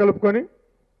కాంగ్రెస్తో కలుపుకొని,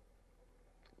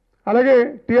 అలాగే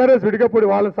టీఆర్ఎస్ విడిగా పొడి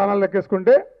వాళ్ళ స్థానాలు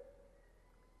లెక్కేసుకుంటే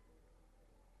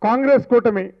కాంగ్రెస్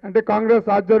కూటమి అంటే కాంగ్రెస్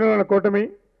ఆధ్వర్యంలో కూటమి,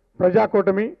 ప్రజా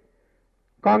కూటమి,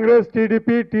 కాంగ్రెస్,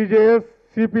 టీడీపీ, టీజేఎస్,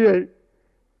 సిపిఐ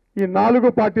ఈ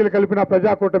 4 పార్టీలు కలిపిన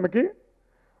ప్రజా కూటమికి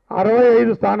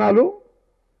 65 స్థానాలు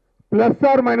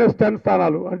 +10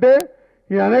 స్థానాలు. అంటే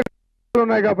ఈ అనేక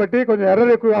ఉన్నాయి కాబట్టి కొంచెం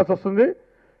ఎర్రర్ ఎక్కువ కావాల్సి వస్తుంది.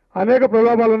 అనేక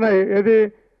ప్రలోభాలు ఉన్నాయి, ఏది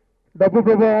డబ్బు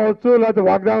ప్రభావం అవ్వచ్చు, లేకపోతే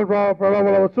వాగ్దాన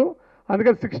ప్రలోభాలు అవ్వచ్చు.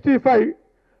 అందుకని 65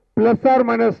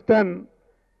 +10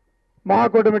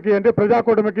 మహాకూటమికి అంటే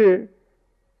ప్రజాకూటమికి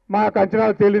మా యొక్క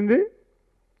అంచనాలు తేలింది.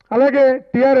 అలాగే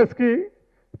టీఆర్ఎస్కి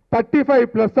 35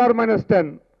 +10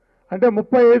 అంటే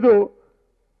 35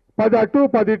 10 అటు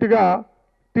 10 ఇటుగా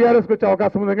టీఆర్ఎస్కి వచ్చే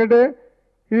అవకాశం ఉంది. ఎందుకంటే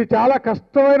ఇది చాలా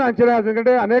కష్టమైన అంచనా.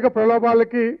 ఎందుకంటే అనేక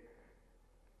ప్రలోభాలకి,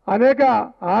 అనేక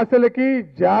ఆశలకి,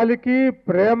 జాలికి,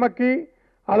 ప్రేమకి,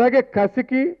 అలాగే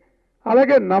కసికి,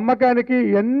 అలాగే నమ్మకానికి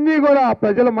ఇవన్నీ కూడా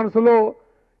ప్రజల మనసులో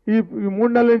ఈ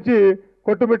 3 నెలల నుంచి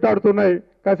కొట్టుమిట్టాడుతున్నాయి.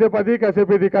 కాసేపు అది,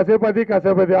 కాసేపు ఇది, కాసేపు అది,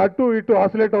 కాసేపు అది, అటు ఇటు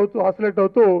ఆసిలేట్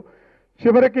అవుతూ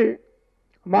చివరికి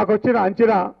మాకు వచ్చిన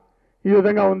అంచనా ఈ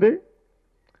విధంగా ఉంది.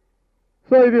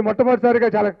 సో ఇది మొట్టమొదటిసారిగా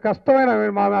చాలా కష్టమైన,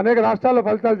 మా అనేక రాష్ట్రాల్లో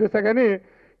ఫలితాలు చేశా కానీ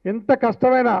ఇంత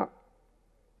కష్టమైన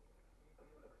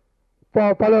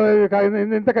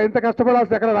ఇంత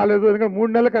కష్టపడాల్సి ఎక్కడ రాలేదు. ఎందుకంటే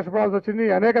 3 నెలలు కష్టపడాల్సి వచ్చింది.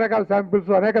 అనేక రకాల శాంపిల్స్,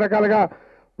 అనేక రకాలుగా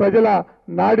ప్రజల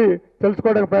నాడి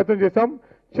తెలుసుకోవడానికి ప్రయత్నం చేశాం.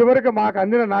 చివరికి మాకు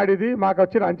అందిన నాడిది, మాకు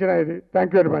వచ్చిన అంచనా ఇది.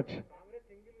 Thank you very much.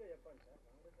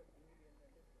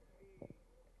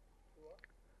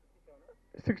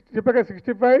 చెప్పాక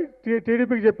 65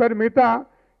 టీడీపీకి చెప్పారు, మిగతా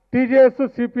టీజేఎస్,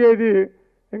 సిపిఐది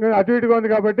ఇంకా అటు ఇటుగా ఉంది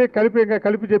కాబట్టి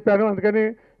కలిపి చెప్పాను. అందుకని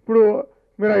ఇప్పుడు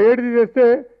మీరు 7 చేస్తే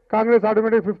కాంగ్రెస్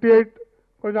ఆటోమేటిక్ 58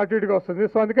 కొంచెం అటు ఇటుగా వస్తుంది.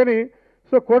 సో అందుకని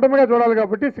కూటమిగా చూడాలి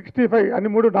కాబట్టి 65 అన్ని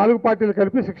 4 పార్టీలు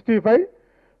కలిపి 65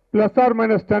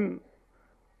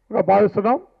 +10గా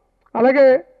భావిస్తున్నాం. అలాగే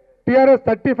టీఆర్ఎస్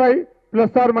 35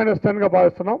 +10గా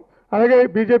భావిస్తున్నాం. అలాగే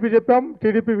బీజేపీ చెప్పాం,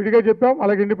 టీడీపీ విడిగా చెప్పాం,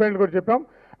 అలాగే ఇండిపెండెంట్ కూడా చెప్పాం.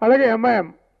 అలాగే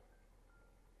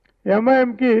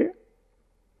ఎంఐఎంకి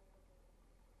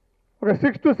ఒక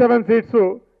 6 to 7 సీట్స్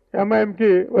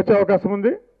ఎంఐఎంకి వచ్చే అవకాశం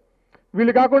ఉంది.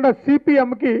 వీళ్ళు కాకుండా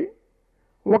సిపిఎంకి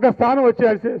ఒక స్థానం వచ్చే,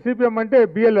 సిపిఎం అంటే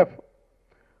బిఎల్ఎఫ్,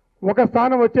 ఒక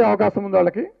స్థానం వచ్చే అవకాశం ఉంది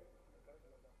వాళ్ళకి.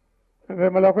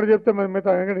 మళ్ళీ ఒకటి చెప్తే మరి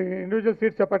మిగతా ఇండివిజువల్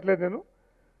సీట్స్ చెప్పట్లేదు నేను.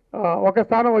 ఒక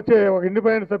స్థానం వచ్చే, ఒక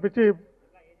ఇండిపెండెంట్ తప్పించి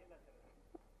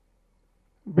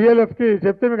బిఎల్ఎఫ్కి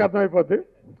చెప్తే మీకు అర్థమైపోద్ది.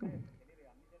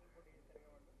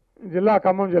 జిల్లా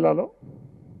ఖమ్మం జిల్లాలో.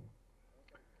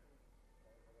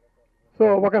 సో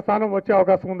ఒక స్థానం వచ్చే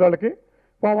అవకాశం ఉంది వాళ్ళకి.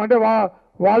 అంటే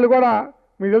వాళ్ళు కూడా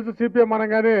మీకు తెలుసు సిపిఎం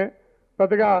అనగానే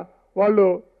పెద్దగా వాళ్ళు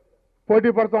పోటీ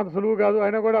పడతాం అంత సులువు కాదు.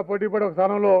 అయినా కూడా పోటీ పడి ఒక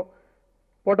స్థానంలో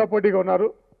పోటాపోటీగా ఉన్నారు.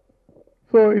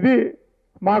 సో ఇది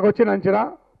మాకు వచ్చిన అంచనా,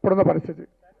 ఇప్పుడున్న పరిస్థితి.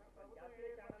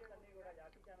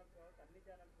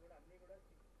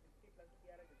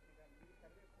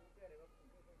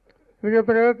 నేను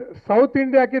చెప్తా కదా, సౌత్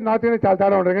ఇండియాకి నార్త్ ఇండియా చాలా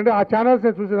తేడా ఉంటుంది. ఎందుకంటే ఆ ఛానల్స్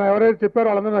నేను చూసిన, ఎవరైతే చెప్పారో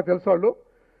వాళ్ళందరూ నాకు తెలుసు.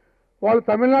 వాళ్ళు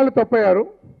తమిళనాడులో తప్పయ్యారు,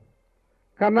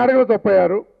 కర్ణాటకలో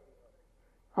తప్పయ్యారు,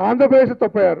 ఆంధ్రప్రదేశ్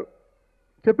తప్పయ్యారు.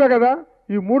 చెప్పా కదా,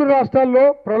 ఈ 3 రాష్ట్రాల్లో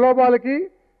ప్రలోభాలకి,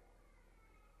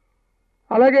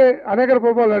 అలాగే అనేక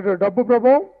ప్రభావాలు, అటు డబ్బు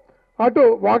ప్రభావం, అటు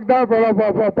వాగ్దాన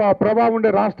ప్రభావం ఉండే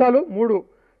రాష్ట్రాలు 3.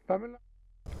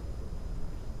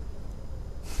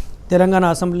 తెలంగాణ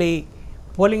అసెంబ్లీ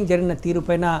పోలింగ్ జరిగిన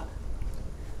తీరుపైన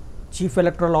chief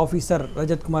electoral officer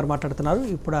Rajat Kumar మాట్లాడుతున్నారు.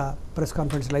 ఇప్పుడు ప్రెస్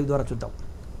కాన్ఫరెన్స్ లైవ్ ద్వారా చూద్దాం.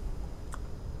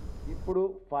 ఇప్పుడు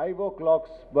 5 o'clock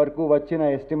వరకు వచ్చిన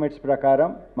ఎస్టిమేట్స్ ప్రకారం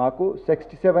మాకు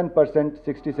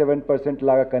 67%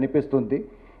 లాగా కనిపిస్తుంది.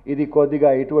 ఇది కొద్దిగా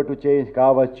ఇటు చేంజ్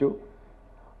కావచ్చు.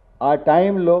 ఆ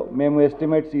టైంలో మేము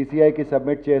ఎస్టిమేట్స్ ఈసీఐకి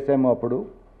సబ్మిట్ చేసాము. అప్పుడు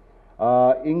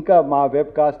ఇంకా మా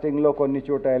వెబ్ కాస్టింగ్లో కొన్ని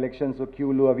చోట ఎలక్షన్స్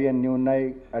క్యూలు అవి అన్నీ ఉన్నాయి,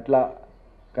 అట్లా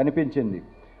కనిపించింది.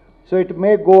 So it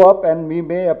may go up and we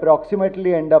may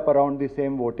approximately end up around the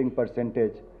same voting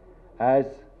percentage as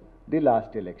the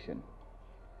last election.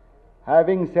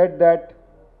 Having said that,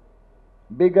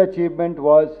 big achievement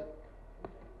was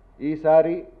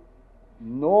Isari,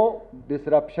 no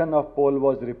disruption of poll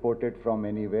was reported from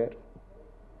anywhere.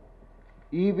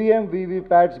 EVM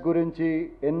VVPATs గురించి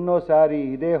ఎన్నోసారి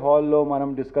ఇదే హాల్లో మనం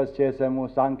discuss చేసాము.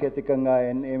 సాంకేతికంగా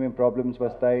ఏమేమి problems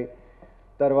వస్తాయి,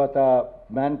 తర్వాత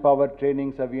man power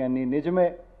trainings అవి అన్నీ నిజమే.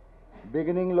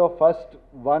 బిగినింగ్లో ఫస్ట్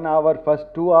 1 hour,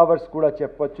 ఫస్ట్ 2 hours కూడా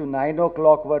చెప్పొచ్చు. 9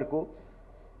 o'clock వరకు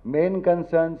మెయిన్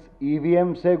కన్సర్న్స్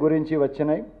ఈవీఎంసే గురించి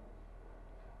వచ్చినాయి.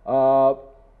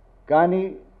 కానీ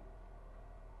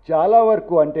చాలా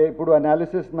వరకు అంటే ఇప్పుడు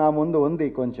అనాలిసిస్ నా ముందు ఉంది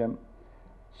కొంచెం.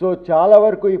 సో చాలా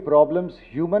వరకు ఈ ప్రాబ్లమ్స్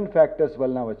హ్యూమన్ ఫ్యాక్టర్స్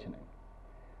వలన వచ్చినాయి.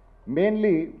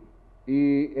 మెయిన్లీ ఈ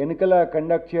ఎన్నికల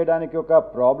కండక్ట్ చేయడానికి ఒక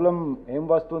ప్రాబ్లం ఏం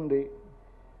వస్తుంది,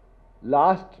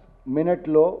 లాస్ట్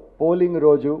మినిట్లో పోలింగ్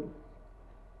రోజు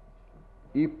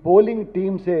ఈ పోలింగ్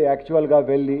టీమ్సే యాక్చువల్గా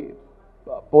వెళ్ళి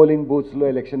పోలింగ్ బూత్స్లో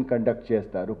ఎలక్షన్ కండక్ట్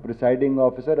చేస్తారు. Presiding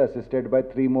officer assisted by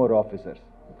 3 more officers.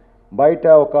 బయట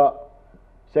ఒక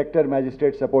sector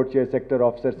magistrate support sector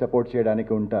officer support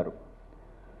చేయడానికి ఉంటారు.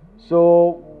 So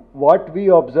what we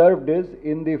observed is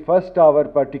in the first hour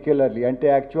particularly, అంటే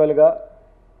యాక్చువల్గా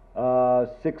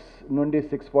 6 నుండి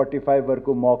 6:45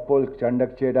 వరకు మాక్ పోల్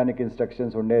కండక్ట్ చేయడానికి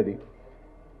ఇన్స్ట్రక్షన్స్ ఉండేది.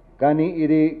 కానీ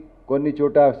ఇది కొన్ని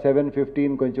చోట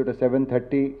 7:15, కొన్ని చోట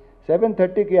 7:30.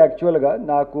 7:30కి యాక్చువల్గా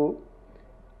నాకు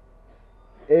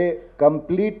ఏ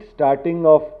కంప్లీట్ స్టార్టింగ్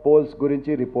ఆఫ్ పోల్స్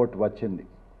గురించి రిపోర్ట్ వచ్చింది.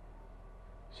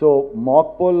 సో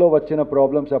మాక్ పోల్లో వచ్చిన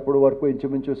ప్రాబ్లమ్స్ అప్పటి వరకు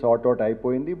ఇంచుమించు సార్ట్ అవుట్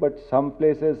అయిపోయింది. But some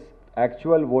places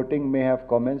actual voting may have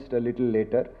commenced a little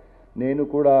later. నేను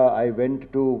కూడా I went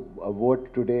to vote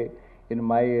today in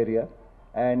my area,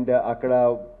 and akkada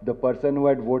the person who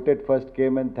had voted first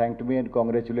came and thanked me and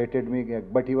congratulated me,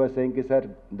 but he was saying ki sir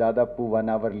dadapu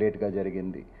 1 hour late ga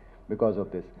jarigindi because of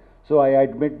this. So I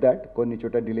admit that konni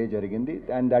chota delay jarigindi,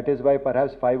 and that is why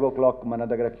perhaps 5 o'clock mana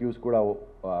dagara queues kuda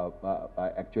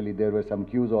actually there were some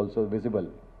queues also visible.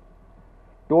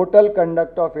 Total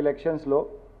conduct of elections lo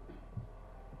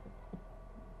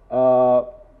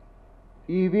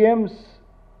EVMs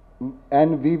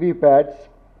and VVPATs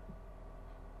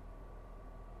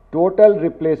total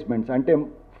replacements అంటే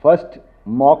first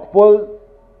mock poll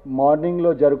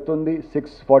మార్నింగ్లో జరుగుతుంది,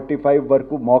 6:45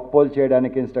 వరకు mock poll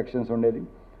చేయడానికి instructions ఉండేది.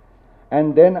 And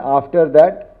then after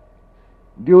that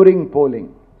during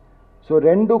polling. So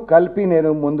రెండు కలిపి నేను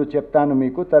ముందు చెప్తాను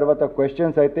మీకు, తర్వాత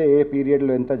క్వశ్చన్స్ అయితే ఏ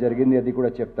పీరియడ్లో ఎంత జరిగింది అది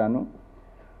కూడా చెప్తాను.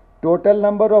 Total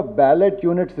number of ballot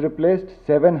units replaced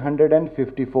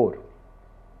 754.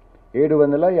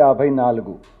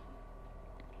 754.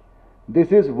 This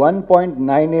is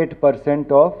 1.98%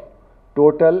 of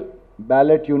total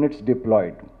ballot units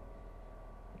deployed.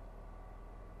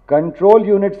 Control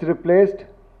units replaced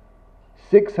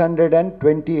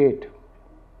 628.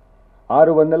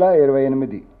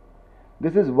 628.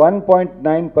 This is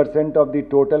 1.9% of the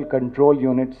total control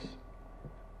units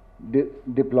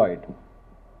deployed.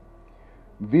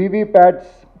 VVPATs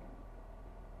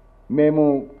మేము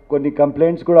కొన్ని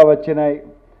కంప్లైంట్స్ కూడా వచ్చినాయి.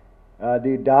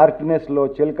 అది డార్క్నెస్లో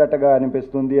చిల్కటగా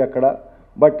అనిపిస్తుంది అక్కడ.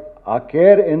 బట్ ఆ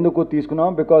కేర్ ఎందుకు తీసుకున్నాం,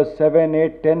 బికాజ్ 7,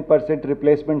 8, 10%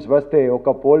 రిప్లేస్మెంట్స్ వస్తే ఒక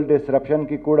పోల్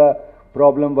డిస్రప్షన్కి కూడా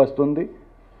ప్రాబ్లం వస్తుంది.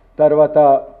 తర్వాత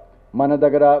మన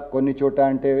దగ్గర కొన్ని చోట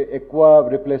అంటే ఎక్కువ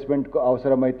రిప్లేస్మెంట్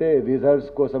అవసరమైతే రిజర్వ్స్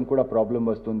కోసం కూడా ప్రాబ్లం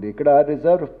వస్తుంది. ఇక్కడ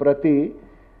రిజర్వ్ ప్రతి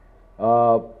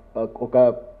ఒక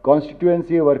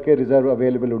కాన్స్టిట్యుయెన్సీ వరకే రిజర్వ్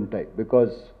అవైలబుల్ ఉంటాయి.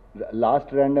 బికాజ్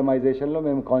లాస్ట్ ర్యాండమైజేషన్లో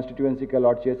మేము కాన్స్టిట్యుయెన్సీకి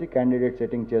అలాట్ చేసి క్యాండిడేట్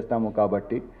సెట్టింగ్ చేస్తాము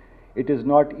కాబట్టి it is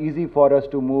not easy for us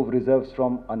to move reserves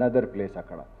from another place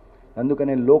అక్కడ.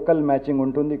 అందుకనే లోకల్ మ్యాచింగ్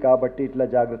ఉంటుంది కాబట్టి ఇట్లా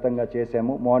జాగ్రత్తగా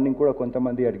చేసాము. మార్నింగ్ కూడా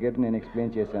కొంతమంది అడిగారు, నేను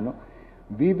ఎక్స్ప్లెయిన్ చేశాను.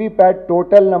 VVPAT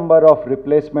total number of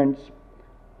replacements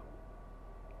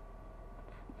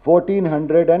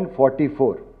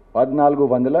 1444.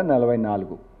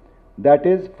 1444. That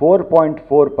is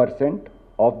 4.4%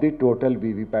 of the total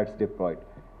VVPATs deployed.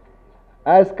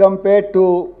 As compared to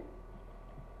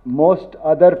most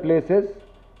other places,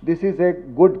 this is a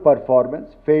good performance.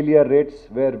 Failure rates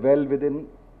were well within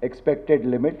expected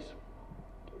limits.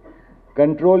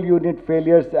 Control unit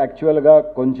failures actually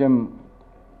koncham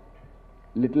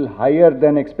little higher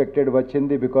than expected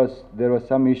vachindi because there were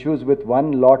some issues with one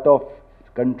lot of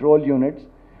control units.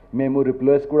 మేము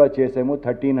replace కూడా చేసాము.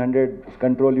 1300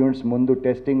 control units ముందు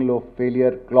టెస్టింగ్లో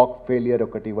failure, clock failure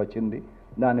ఒకటి వచ్చింది,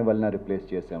 దానివల్ల replace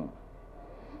చేసాము.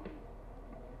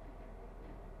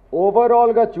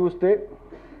 ఓవరాల్గా చూస్తే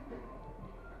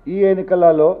ఈ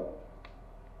ఎన్నికలలో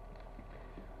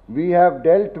we have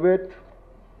dealt with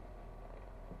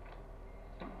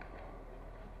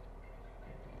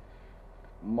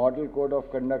model code of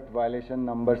conduct violation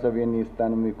numbers అవన్నీ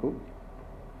ఇస్తాను మీకు.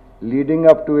 లీడింగ్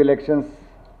అప్ టు ఎలక్షన్స్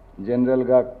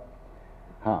జనరల్గా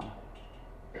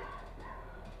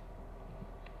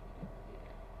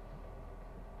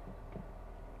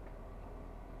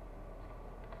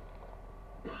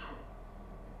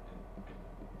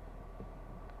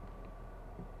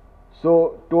So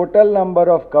total number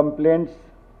of complaints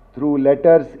through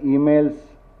letters, emails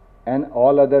and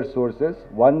all other sources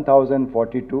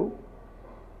 1042.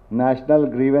 National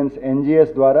grievance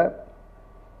NGS ద్వారా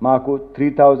మాకు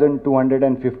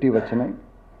 3250 వచ్చినాయి.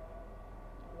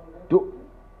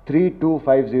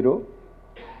 3250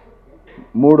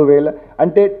 3000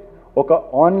 అంటే ఒక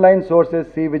ఆన్లైన్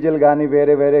సోర్సెస్ సి విజిల్ కానీ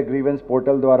వేరే వేరే గ్రీవెన్స్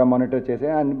పోర్టల్ ద్వారా మానిటర్ చేసే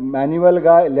అండ్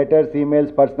మాన్యువల్గా లెటర్స్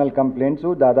ఈమెయిల్స్ పర్సనల్ కంప్లైంట్స్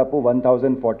దాదాపు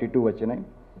 1042 వచ్చినాయి.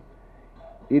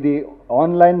 ఇది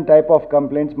ఆన్లైన్ టైప్ ఆఫ్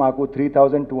కంప్లైంట్స్ మాకు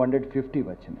 3250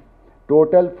 వచ్చినాయి.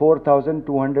 Total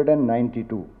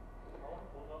 4292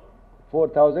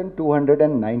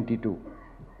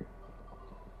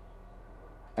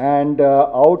 and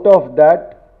out of that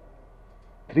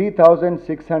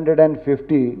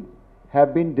 3650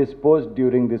 have been disposed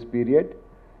during this period.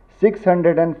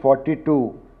 642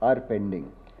 are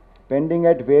pending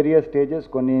at various stages.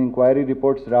 Konni inquiry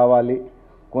reports రావాలి,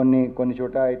 కొన్ని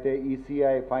చోట అయితే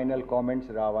ECI final comments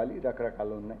రావాలి,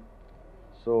 రకరకాలు ఉన్నాయి.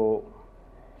 So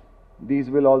these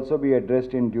will also be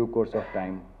addressed in due course of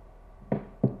time.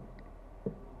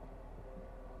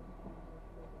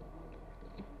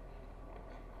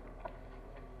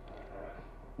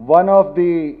 One of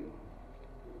the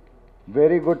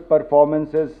very good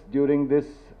performances during this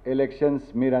elections,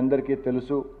 మీరందరికీ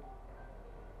తెలుసు,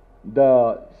 the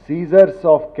seizures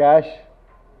of cash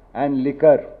and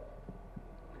liquor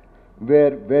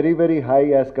were very, very high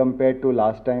as compared to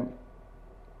last time.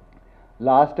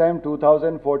 Last time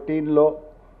 2014లో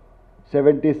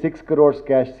 76 crores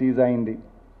cash seize అయింది.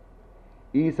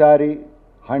 ఈసారి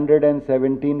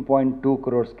 117.2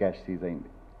 crores cash seize అయింది.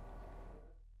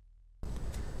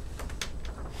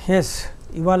 Yes,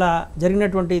 ఇవాళ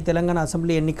జరిగినటువంటి Telangana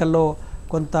assembly ఎన్నికల్లో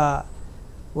కొంత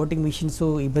voting machines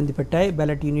ఇబ్బంది పెట్టాయి.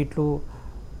 బ్యాలెట్ యూనిట్లు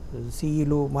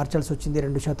సిఈలు మార్చాల్సి వచ్చింది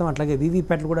 2%, అట్లాగే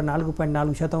వీవీప్యాట్లు కూడా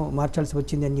 4.4% మార్చాల్సి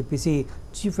వచ్చింది అని చెప్పేసి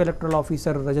chief electoral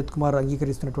officer Rajat Kumar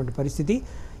అంగీకరిస్తున్నటువంటి పరిస్థితి.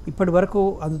 ఇప్పటి వరకు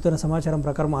అందుతున్న సమాచారం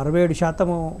ప్రకారం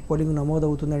 67% పోలింగ్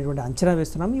నమోదవుతుందనేటువంటి అంచనా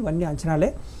వేస్తున్నాం. ఇవన్నీ అంచనాలే.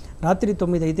 రాత్రి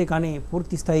 9 అయితే కానీ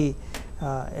పూర్తి స్థాయి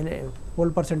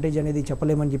పోల్ పర్సంటేజ్ అనేది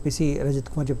చెప్పలేమని చెప్పేసి రజత్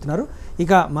కుమార్ చెప్తున్నారు.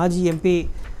 ఇక మాజీ ఎంపీ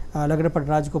లగడపాటి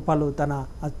రాజగోపాల్ తన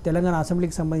తెలంగాణ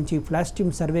అసెంబ్లీకి సంబంధించి ఫ్లాష్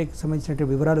టీమ్ సర్వేకి సంబంధించిన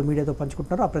వివరాలు మీడియాతో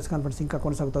పంచుకుంటున్నారు. ఆ ప్రెస్ కాన్ఫరెన్స్ ఇంకా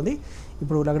కొనసాగుతుంది.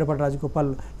 ఇప్పుడు లగడపాటి రాజగోపాల్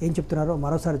ఏం చెప్తున్నారో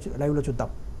మరోసారి లైవ్లో చూద్దాం.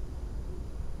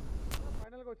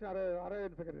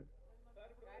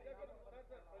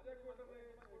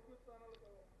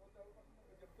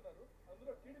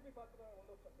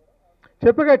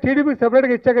 చెప్పగా టీడీపీకి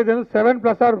సెపరేట్గా ఇచ్చాక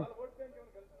 7+R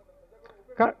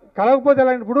కలగకపోతే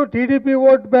ఎలా? ఇప్పుడు టీడీపీ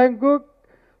ఓట్ బ్యాంకు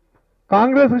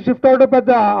కాంగ్రెస్కి షిఫ్ట్ అవడం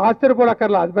పెద్ద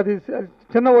ఆశ్చర్యపోనక్కర్లా, అది పెద్ద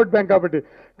చిన్న ఓట్ బ్యాంక్ కాబట్టి.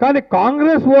 కానీ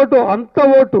కాంగ్రెస్ ఓటు అంత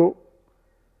ఓటు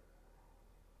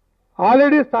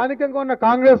ఆల్రెడీ స్థానికంగా ఉన్న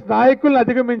కాంగ్రెస్ నాయకులను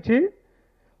అధిగమించి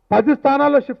 10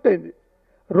 స్థానాల్లో షిఫ్ట్ అయింది.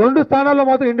 2 స్థానాల్లో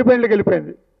మాత్రం ఇండిపెండెంట్కి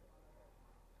వెళ్ళిపోయింది.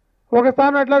 ఒక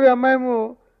స్థానం ఎట్లాగో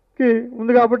ఎంఐఎంకి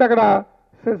ఉంది కాబట్టి అక్కడ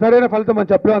సరైన ఫలితం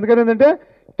అని చెప్పలేము. అందుకని ఏంటంటే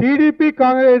టీడీపీ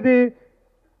కాంగ్రెస్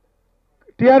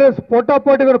టీఆర్ఎస్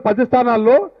పోటాపోటీ 10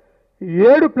 స్థానాల్లో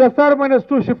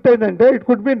 7+R-2 షిఫ్ట్ అయిందంటే ఇట్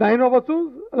కుడ్ బి 9 అవ్వచ్చు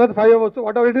లేదా 5 అవ్వచ్చు,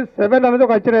 వాట్ ఎవర్ ఇట్ ఈస్. 7 అనేది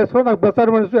ఒక అంచనా వేసుకున్నాం, నాకు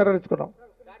 +R-2 ఎర్రర్ ఇచ్చుకున్నాం.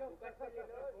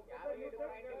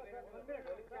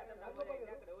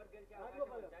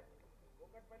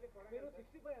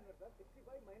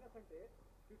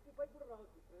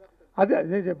 అదే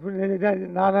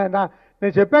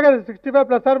నేను చెప్పా కదా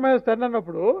 65+R-10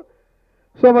 అన్నప్పుడు.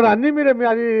 సో మరి అన్నీ మీరు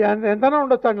అది ఎంతనా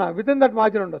ఉండొచ్చు అన్న, విత్ ఇన్ దట్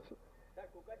మార్జిన్ ఉండొచ్చు.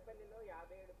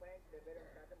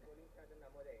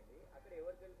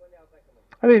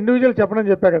 అదే ఇండివిజువల్ చెప్పడం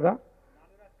చెప్పా కదా.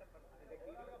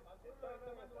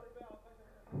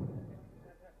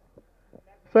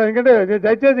 సో ఎందుకంటే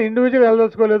దయచేసి ఇండివిజువల్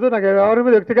వెళ్ళదలుచుకోలేదు, నాకు ఎవరి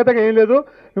మీద వ్యక్తిగతంగా ఏం లేదు.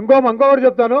 ఇంకొకటి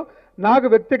చెప్తాను, నాకు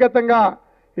వ్యక్తిగతంగా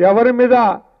ఎవరి మీద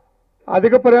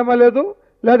అధిక ప్రేమ లేదు,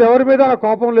 లేదా ఎవరి మీద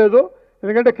కోపం లేదు.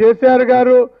 ఎందుకంటే కేసీఆర్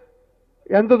గారు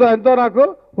ఎంతో నాకు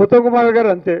ఉత్తమ్ కుమార్ గారు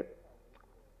అంతే,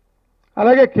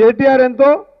 అలాగే కేటీఆర్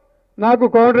ఎంతో నాకు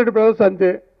కోమటిరెడ్డి బ్రదర్స్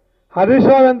అంతే,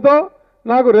 హరీష్ రావు ఎంతో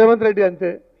నాకు రేవంత్ రెడ్డి అంతే.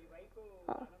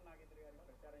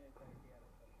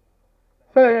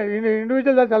 సరే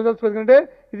ఇండివిజువల్ దాన్ని వెళ్ళదలుచుకోదు, ఎందుకంటే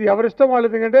ఇది ఎవరిష్టం వాళ్ళు.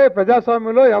 ఎందుకంటే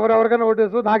ప్రజాస్వామ్యంలో ఎవరెవరికైనా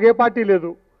ఓటేసుకోవచ్చు, నాకే ఏ పార్టీ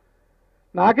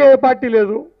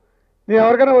లేదు. నేను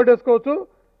ఎవరికైనా ఓటేసుకోవచ్చు,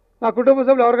 నా కుటుంబ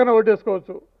సభ్యులు ఎవరికైనా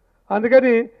ఓటేసుకోవచ్చు.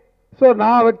 అందుకని సో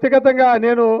నా వ్యక్తిగతంగా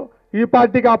నేను ఈ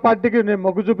పార్టీకి ఆ పార్టీకి నేను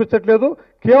మొగ్గు చూపించట్లేదు.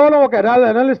 కేవలం ఒక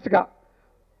అనలిస్ట్గా,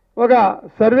 ఒక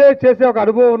సర్వే చేసే ఒక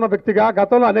అనుభవం ఉన్న వ్యక్తిగా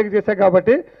గతంలో అనేక చేశాను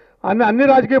కాబట్టి అన్ని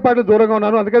రాజకీయ పార్టీలు దూరంగా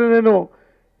ఉన్నాను. అందుకని నేను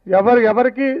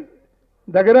ఎవరికి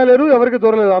దగ్గర లేరు, ఎవరికి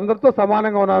దూరం లేదు, అందరితో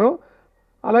సమానంగా ఉన్నాను.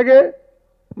 అలాగే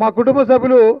మా కుటుంబ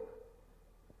సభ్యులు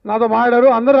నాతో మాట్లాడారు.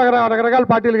 అందరూ రకరకాల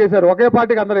పార్టీలు వేశారు, ఒకే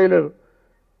పార్టీకి అందరూ వేయలేదు,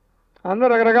 అందరూ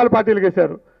రకరకాల పార్టీలు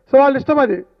వేశారు. సో వాళ్ళ ఇష్టం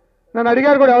అది. నన్ను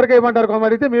అడిగారు కూడా ఎవరికి వేయమంటారు, కొంత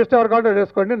అడిగితే మీ ఇష్టం ఎవరు కావాలంటే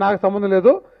వేసుకోండి, నాకు సంబంధం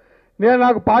లేదు.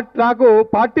 నాకు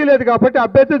పార్టీ లేదు కాబట్టి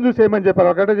అభ్యర్థిని చూసి వేయమని చెప్పారు.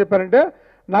 ఒకటే చెప్పారంటే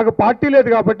నాకు పార్టీ లేదు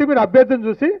కాబట్టి మీరు అభ్యర్థిని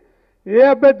చూసి ఏ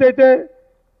అభ్యర్థి అయితే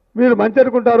మీరు మంచి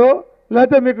అనుకుంటారో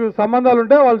లేకపోతే మీకు సంబంధాలు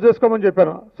ఉంటే వాళ్ళు చేసుకోమని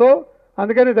చెప్పాను. సో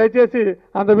అందుకని దయచేసి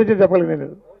అంత మించి చెప్పగలిగింది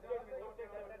లేదు.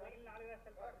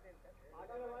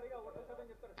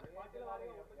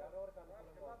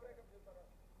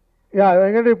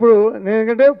 ఎందుకంటే ఇప్పుడు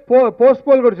నేను పోస్ట్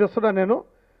పోల్ కూడా చేస్తున్నాను నేను.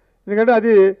 ఎందుకంటే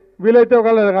అది వీలైతే ఒక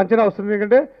అంచనా వస్తుంది.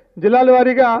 ఎందుకంటే జిల్లాల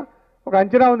వారీగా ఒక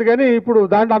అంచనా ఉంది, కానీ ఇప్పుడు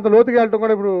దాంట్లో అంత లోతుగా వెళ్ళటం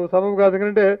కూడా ఇప్పుడు సబబు కాదు.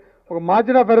 ఎందుకంటే ఒక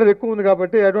మార్జిన్ ఆఫ్ ఎర్రర్ ఎక్కువ ఉంది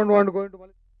కాబట్టి I don't want go into.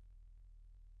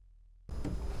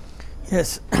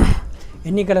 Yes,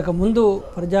 ఎన్నికలకు ముందు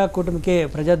ప్రజాకూటమికే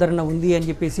ప్రజాదరణ ఉంది అని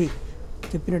చెప్పేసి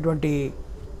చెప్పినటువంటి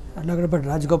లగడపాటి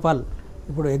రాజగోపాల్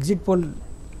ఇప్పుడు ఎగ్జిట్ పోల్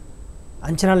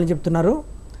అంచనాలని చెప్తున్నారు.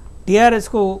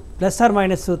 టీఆర్ఎస్కు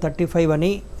 ±35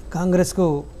 అని, కాంగ్రెస్కు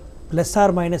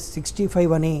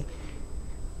 ±65 అని,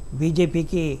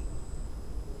 బీజేపీకి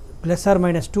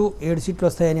 ±2 7 సీట్లు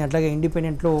వస్తాయని, అట్లాగే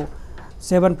ఇండిపెండెంట్లో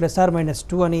 7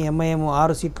 ±2 అని, ఎంఐఎం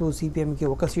 6 సీట్లు, సిపిఎంకి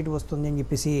 1 సీటు వస్తుంది అని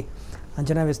చెప్పేసి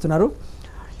అంచనా వేస్తున్నారు.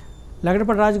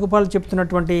 లగడపాటి రాజగోపాల్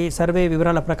చెప్తున్నటువంటి సర్వే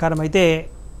వివరాల ప్రకారం అయితే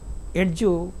ఎడ్జ్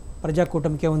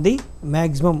ప్రజాకూటమికే ఉంది.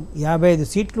 మ్యాక్సిమం 55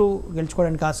 సీట్లు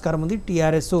గెలుచుకోవడానికి ఆస్కారం ఉంది.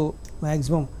 టీఆర్ఎస్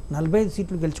మ్యాక్సిమం 45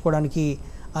 సీట్లు గెలుచుకోవడానికి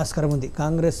ఆస్కారం ఉంది.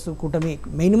 కాంగ్రెస్ కూటమి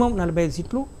మినిమం 45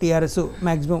 సీట్లు, టీఆర్ఎస్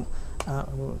మ్యాక్సిమం,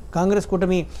 కాంగ్రెస్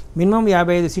కూటమి మినిమం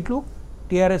 55 సీట్లు,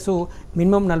 టీఆర్ఎస్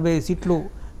మినిమం 45 సీట్లు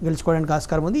గెలుచుకోవడానికి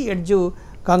ఆస్కారం ఉంది. ఎడ్జ్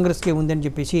కాంగ్రెస్కే ఉందని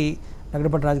చెప్పేసి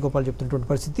లగడపాటి రాజగోపాల్ చెప్తున్నటువంటి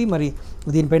పరిస్థితి. మరి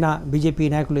దీనిపైన బీజేపీ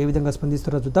నాయకులు ఏ విధంగా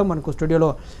స్పందిస్తారో చూద్దాం. మనకు స్టూడియోలో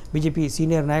బీజేపీ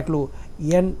సీనియర్ నాయకులు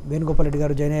ఎన్ వేణుగోపాల్ రెడ్డి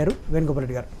గారు జాయిన్ అయ్యారు. వేణుగోపాల్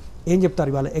రెడ్డి గారు ఏం చెప్తారు?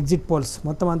 ఇవాళ ఎగ్జిట్ పోల్స్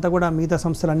మొత్తం అంతా కూడా మిగతా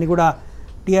సంస్థలన్నీ కూడా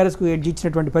టీఆర్ఎస్కు ఎడ్జ్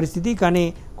ఇచ్చినటువంటి పరిస్థితి, కానీ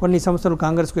కొన్ని సంస్థలు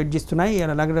కాంగ్రెస్కు ఎడ్జ్ ఇస్తున్నాయి.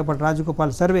 ఇలా లగడపాటి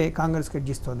రాజగోపాల్ సర్వే కాంగ్రెస్కు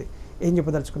ఎడ్జ్ ఇస్తుంది. ఏం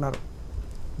చెప్పదలుచుకున్నారు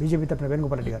బీజేపీ తరఫున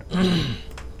వేణుగోపాల్ రెడ్డి గారు?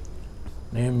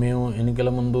 మేము ఎన్నికల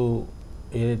ముందు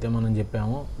ఏదైతే మనం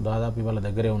చెప్పామో దాదాపు ఇవాళ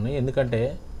దగ్గరే ఉన్నాయి. ఎందుకంటే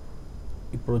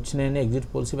ఇప్పుడు వచ్చినాయని ఎగ్జిట్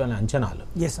పోల్స్ ఇవాళ అంచనాలు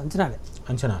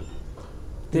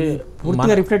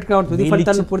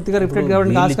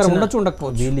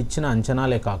వీళ్ళు ఇచ్చిన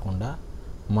అంచనాలే కాకుండా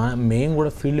మేము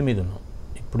కూడా ఫీల్డ్ మీద ఉన్నాం.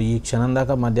 ఇప్పుడు ఈ క్షణం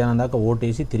దాకా మధ్యాహ్నం దాకా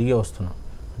ఓటేసి తిరిగే వస్తున్నాం.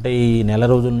 అంటే ఈ నెల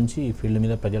రోజుల నుంచి ఈ ఫీల్డ్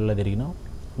మీద ప్రజల్లో తిరిగినాం.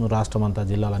 రాష్ట్రం అంతా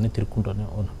జిల్లాలన్నీ తిరుక్కుంటూనే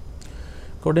ఉన్నాం.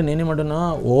 కాబట్టి నేనేమంటున్నా,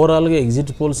 ఓవరాల్గా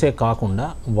ఎగ్జిట్ పోల్సే కాకుండా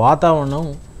వాతావరణం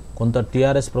కొంత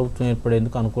టీఆర్ఎస్ ప్రభుత్వం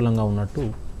ఏర్పడేందుకు అనుకూలంగా ఉన్నట్టు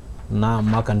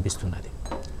మాకు అనిపిస్తున్నది.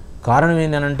 కారణం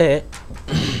ఏంటంటే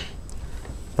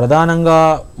ప్రధానంగా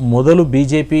మొదలు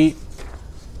బీజేపీ,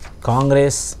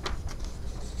 కాంగ్రెస్,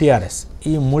 టీఆర్ఎస్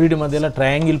ఈ మూడింటి మధ్యలో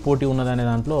ట్రయాంగిల్ పోటీ ఉన్నదనే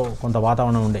దాంట్లో కొంత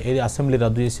వాతావరణం ఉండే. ఇది అసెంబ్లీ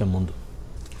రద్దు చేసే ముందు.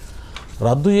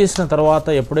 రద్దు చేసిన తర్వాత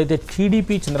ఎప్పుడైతే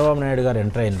టీడీపీ చంద్రబాబు నాయుడు గారు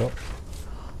ఎంటర్ అయిందో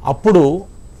అప్పుడు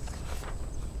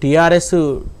టీఆర్ఎస్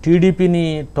టీడీపీని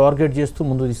టార్గెట్ చేస్తూ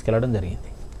ముందుకు తీసుకెళ్లడం జరిగింది.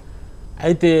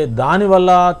 అయితే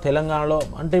దానివల్ల తెలంగాణలో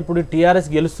అంటే ఇప్పుడు టీఆర్ఎస్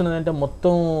గెలుస్తున్నదంటే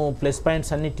మొత్తం ప్లస్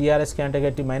పాయింట్స్ అన్నీ టీఆర్ఎస్కి అంటే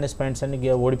గట్టి మైనస్ పాయింట్స్ అన్నీ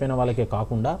ఓడిపోయిన వాళ్ళకే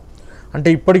కాకుండా, అంటే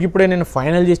ఇప్పటికిప్పుడే నేను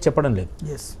ఫైనల్ చేసి చెప్పడం లేదు,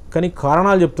 కానీ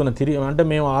కారణాలు చెప్తున్నా తిరిగి. అంటే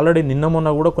మేము ఆల్రెడీ నిన్న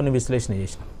మొన్న కూడా కొన్ని విశ్లేషణ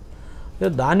చేసినాం.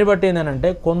 దాన్ని బట్టి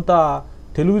ఏంటంటే కొంత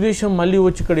తెలుగుదేశం మళ్ళీ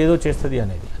వచ్చి ఇక్కడ ఏదో చేస్తుంది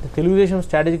అనేది. అంటే తెలుగుదేశం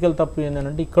స్ట్రాటజికల్ తప్పు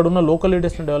ఏంటంటే ఇక్కడున్న లోకల్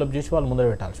లీడర్స్ని డెవలప్ చేసి వాళ్ళు ముందర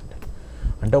పెట్టాల్సి ఉంటుంది.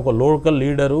 అంటే ఒక లోకల్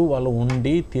లీడరు వాళ్ళు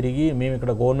ఉండి తిరిగి మేము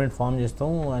ఇక్కడ గవర్నమెంట్ ఫామ్ చేస్తాం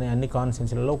అని అన్ని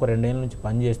కాన్స్టిట్యున్సీలలో ఒక 2 ఏళ్ళ నుంచి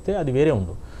పనిచేస్తే అది వేరే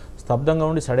ఉండు. స్తబ్దంగా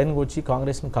ఉండి సడన్గా వచ్చి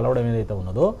కాంగ్రెస్ని కలవడం ఏదైతే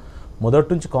ఉన్నదో, మొదటి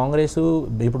నుంచి కాంగ్రెస్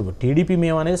ఇప్పుడు టీడీపీ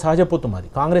మేము అనేది సహజపోతాం, అది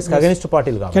కాంగ్రెస్కి అగెనిస్ట్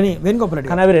పార్టీలు కాదు.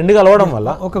 కానీ అవి 2 కలవడం వల్ల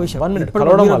ఒక విషయం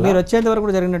కలవడం వల్ల మీరు వచ్చేంత వరకు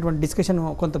కూడా జరిగినటువంటి డిస్కషన్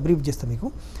కొంత బ్రీఫ్ చేస్తాం మీకు.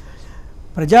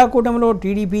 ప్రజాకూటమిలో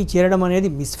టీడీపీ చేరడం అనేది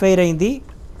మిస్ఫైర్ అయింది.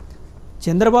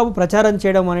 చంద్రబాబు ప్రచారం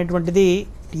చేయడం అనేటువంటిది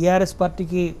టీఆర్ఎస్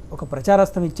పార్టీకి ఒక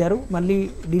ప్రచారాస్తం ఇచ్చారు. మళ్ళీ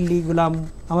ఢిల్లీ గులాం,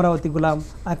 అమరావతి గులాం,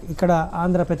 ఇక్కడ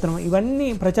ఆంధ్ర పెత్తనం, ఇవన్నీ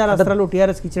ప్రచారాస్త్రాలు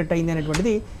టీఆర్ఎస్కి ఇచ్చినట్టు అయింది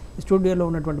అనేటువంటిది స్టూడియోలో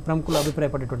ఉన్నటువంటి ప్రముఖులు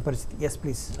అభిప్రాయపడేటువంటి పరిస్థితి. Yes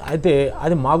please. అయితే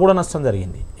అది మాకు కూడా నష్టం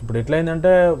జరిగింది. ఇప్పుడు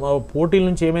ఎట్లయిందంటే పోటీల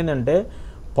నుంచి ఏమైందంటే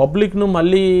పబ్లిక్ను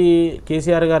మళ్ళీ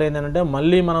కేసీఆర్ గారు ఏంటంటే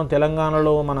మళ్ళీ మనం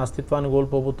తెలంగాణలో మన అస్తిత్వాన్ని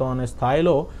కోల్పోతాం అనే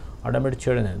స్థాయిలో అడ్డమెట్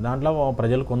చేయడం. దాంట్లో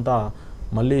ప్రజలు కొంత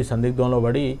మళ్ళీ సందిగ్ధంలో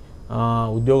పడి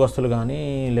ఉద్యోగస్తులు కానీ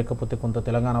లేకపోతే కొంత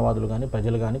తెలంగాణవాదులు కానీ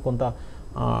ప్రజలు కానీ కొంత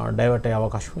డైవర్ట్ అయ్యే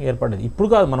అవకాశం ఏర్పడింది. ఇప్పుడు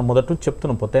కాదు, మనం మొదటి నుంచి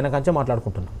చెప్తున్నాం, పొత్తైన కాంచే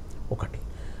మాట్లాడుకుంటున్నాం ఒకటి.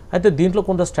 అయితే దీంట్లో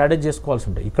కొంత స్ట్రాటజీ చేసుకోవాల్సి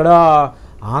ఉంటుంది. ఇక్కడ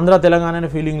ఆంధ్ర తెలంగాణ అనే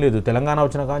ఫీలింగ్ లేదు. తెలంగాణ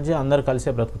వచ్చిన కాంచి అందరు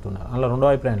కలిసే బ్రతుకుతున్నారు, అందులో రెండో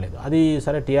అభిప్రాయం లేదు. అది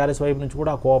సరే టీఆర్ఎస్ వైపు నుంచి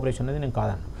కూడా ఆ కోఆపరేషన్ అనేది నేను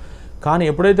కాదన్నా. కానీ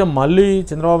ఎప్పుడైతే మళ్ళీ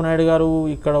చంద్రబాబు నాయుడు గారు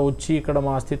ఇక్కడ వచ్చి ఇక్కడ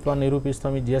మా అస్తిత్వాన్ని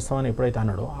నిరూపిస్తాం, ఇది చేస్తామని ఎప్పుడైతే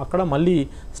అన్నాడో అక్కడ మళ్ళీ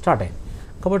స్టార్ట్ అయింది.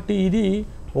 కాబట్టి ఇది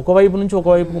ఒకవైపు నుంచి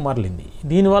ఒకవైపుకు మరలింది.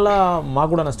 దీనివల్ల మాకు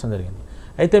కూడా నష్టం జరిగింది.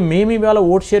 అయితే మేము ఇవాళ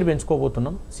ఓట్ షేర్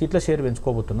పెంచుకోబోతున్నాం, సీట్ల షేర్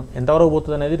పెంచుకోబోతున్నాం. ఎంతవరకు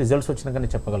పోతుంది అనేది రిజల్ట్స్ వచ్చినాకనే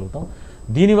చెప్పగలుగుతాం.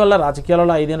 దీనివల్ల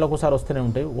రాజకీయాలలో 5 ఏళ్ళకు ఒకసారి వస్తూనే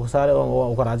ఉంటాయి. ఒకసారి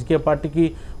ఒక రాజకీయ పార్టీకి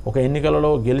ఒక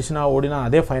ఎన్నికలలో గెలిచినా ఓడినా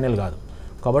అదే ఫైనల్ కాదు.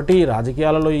 కాబట్టి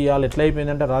రాజకీయాలలో ఇవాళ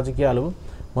ఎట్లయిపోయిందంటే రాజకీయాలు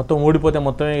మొత్తం ఓడిపోతే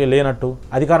మొత్తమే లేనట్టు,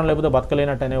 అధికారం లేకపోతే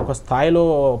బతకలేనట్టు అనే ఒక స్థాయిలో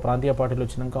ప్రాంతీయ పార్టీలు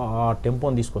వచ్చినాక ఆ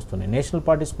టెంపోని తీసుకొస్తున్నాయి. నేషనల్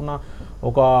పార్టీస్కున్న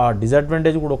ఒక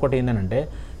డిసడ్వాంటేజ్ కూడా ఒకటి ఏంటంటే,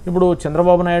 ఇప్పుడు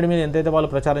చంద్రబాబు నాయుడు మీద ఎంతైతే వాళ్ళు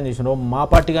ప్రచారం చేసినారో మా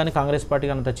పార్టీ కానీ కాంగ్రెస్ పార్టీ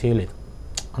కానీ అంత చేయలేదు,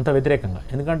 అంత వ్యతిరేకంగా.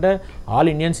 ఎందుకంటే ఆల్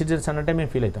ఇండియన్ సిటిజన్స్ అన్నట్టే మేము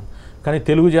ఫీల్ అవుతాం. కానీ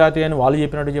తెలుగు జాతి అని వాళ్ళు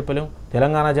చెప్పినట్టు చెప్పలేము,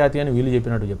 తెలంగాణ జాతి అని వీళ్ళు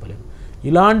చెప్పినట్టు చెప్పలేము.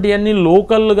 ఇలాంటివన్నీ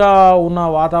లోకల్గా ఉన్న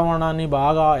వాతావరణాన్ని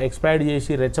బాగా ఎక్స్పైర్డ్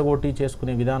చేసి రెచ్చగొట్టి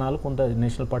చేసుకునే విధానాలు కొంత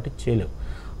నేషనల్ పార్టీ చేయలేవు.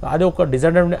 అది ఒక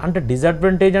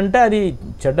డిసడ్వాంటేజ్ అంటే అది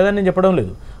చెడ్డదని నేను చెప్పడం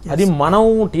లేదు. అది మనం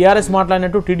టీఆర్ఎస్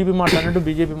మాట్లాడినట్టు, టీడీపీ మాట్లాడినట్టు,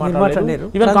 బీజేపీ మాట్లాడలేదు,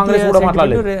 ఈవెన్ కాంగ్రెస్ కూడా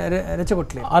మాట్లాడలేదు,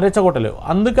 రెచ్చగొట్టలేదు.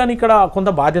 అందుకని ఇక్కడ కొంత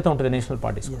బాధ్యత ఉంటుంది నేషనల్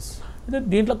పార్టీస్. అయితే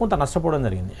దీంట్లో కొంత నష్టపోవడం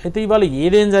జరిగింది. అయితే ఇవాళ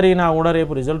ఏదేం జరిగినా కూడా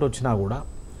రేపు రిజల్ట్ వచ్చినా కూడా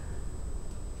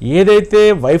ఏదైతే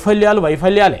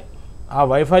వైఫల్యాలే, ఆ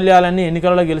వైఫల్యాలన్నీ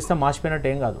ఎన్నికలలో గెలిస్తే మార్చిపోయినట్టు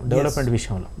ఏం కాదు. డెవలప్మెంట్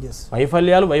విషయంలో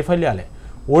వైఫల్యాలే.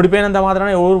 ఓడిపోయినంత మాత్రాన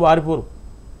ఎవరు వారిపోరు.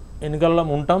 ఎన్నికల్లో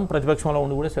ఉంటాం, ప్రతిపక్షంలో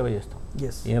ఉండి కూడా సేవ చేస్తాం.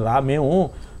 మేము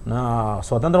నా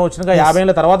స్వతంత్రం వచ్చినాక 50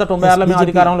 ఏళ్ళ తర్వాత 96లో మేము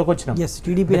అధికారంలోకి వచ్చినాం.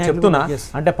 చెప్తున్నా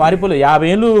అంటే పారిపోలేదు. 50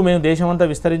 ఏళ్ళు మేము దేశం అంతా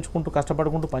విస్తరించుకుంటూ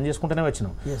కష్టపడుకుంటూ పనిచేసుకుంటూనే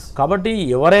వచ్చినాం. కాబట్టి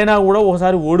ఎవరైనా కూడా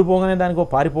ఒకసారి ఓడిపోగానే దానికి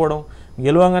పారిపోవడం,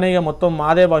 గెలవంగానే ఇక మొత్తం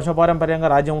మాదే వంశపారంపర్యంగా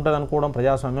రాజ్యం ఉంటుంది అనుకోవడం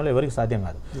ప్రజాస్వామ్యంలో ఎవరికి సాధ్యం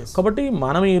కాదు. కాబట్టి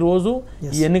మనం ఈరోజు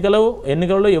ఈ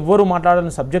ఎన్నికలలో ఎవ్వరూ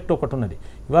మాట్లాడని సబ్జెక్ట్ ఒకటి ఉన్నది.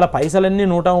 ఇవాళ పైసలన్నీ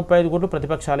 135 కోట్లు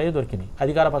ప్రతిపక్షాలే దొరికినాయి,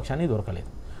 అధికార పక్షాన్ని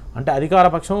దొరకలేదు. అంటే అధికార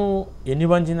పక్షం ఎన్ని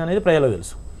పంచింది అనేది ప్రజలకు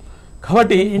తెలుసు.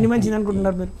 కాబట్టి ఎన్ని మంచిది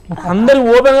అనుకుంటున్నారు మీరు? అందరూ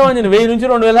ఓపెన్గా పంచింది, 1000 నుంచి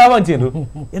 2000 పంచారు.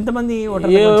 ఎంతమంది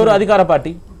ఎవరు అధికార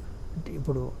పార్టీ?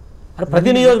 ఇప్పుడు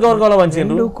ప్రతి నియోజకవర్గంలో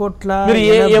పంచారు.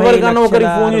 2,80,00,000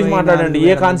 ఒకరికి ఫోన్ చేసి మాట్లాడండి,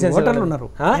 ఏ కాన్సెన్స్ ఓటర్లు ఉన్నారు.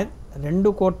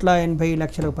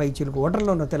 2,80,00,000 పైచిలకు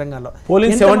ఓటర్లు ఉన్నారు తెలంగాణలో.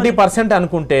 పోలింగ్ 70%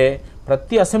 అనుకుంటే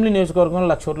ప్రతి అసెంబ్లీ నియోజకవర్గంలో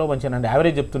 1,00,000 ఓట్లు పంచానండి.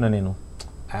 యావరేజ్ చెప్తున్నా నేను.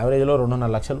 యావరేజ్లో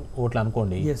 2.5 లక్షలు ఓట్లు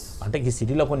అనుకోండి. అంటే ఈ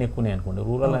సిటీలో కొన్ని ఎక్కువనే అనుకోండి,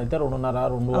 రూరల్ అయితే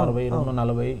 2.5, 260,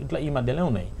 240 ఇట్లా ఈ మధ్యలో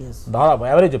ఉన్నాయి. దాదాపు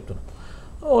యావరేజ్ చెప్తున్నాను.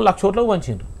 1,00,000 ఓట్లకు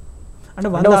పంచారు. అంటే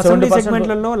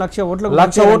 1,00,000 ఓట్లకు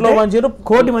పంచారు.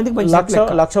 కోటి మందికి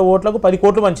 1,00,000 ఓట్లకు 10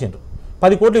 కోట్లు పంచారు.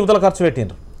 10 కోట్లు యువతల ఖర్చు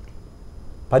పెట్టిండ్రు.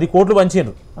 10 కోట్లు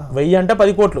పంచారు. 1000 అంటే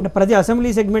 10 కోట్లు. ప్రతి అసెంబ్లీ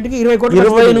సెగ్మెంట్ కి 20 కోట్లు,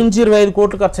 20 నుంచి 25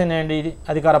 కోట్లు ఖర్చు అయినాయండి ఇది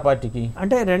అధికార పార్టీకి.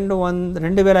 అంటే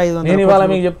 2,500. నేను ఇవాళ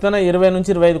మీకు చెప్తున్నా 20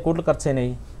 నుంచి 25 కోట్లు ఖర్చు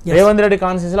అయినాయి. రేవంత్ రెడ్డి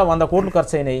కాన్స్టిట్యూన్సీ లో 100 కోట్లు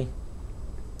ఖర్చు అయినాయి.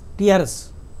 టీఆర్ఎస్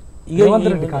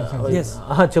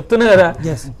చెప్తున్నా కదా.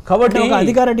 కాబట్టి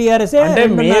అధికార టీఆర్ఎస్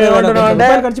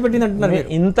ఖర్చు పెట్టింది అంటున్నారు.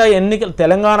 ఇంత ఎన్నికలు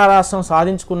తెలంగాణ రాష్ట్రం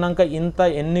సాధించుకున్నాక ఇంత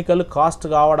ఎన్నికలు కాస్ట్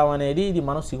కావడం అనేది ఇది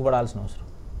మనం సిగ్గుపడాల్సిన అవసరం.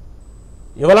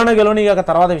 ఎవరైనా గెలవని ఇక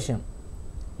తర్వాత విషయం.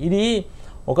 ఇది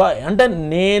ఒక అంటే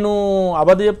నేను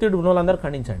అబద్ధం చెప్తే ఇప్పుడు వాళ్ళందరూ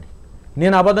ఖండించండి.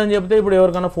 నేను అబద్ధం చెప్తే ఇప్పుడు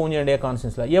ఎవరికైనా ఫోన్ చేయండి, ఏ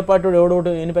కాన్ఫరెన్స్లో ఏ పార్టీ ఎవడో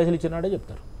ఎన్ని పైసలు ఇచ్చినాడే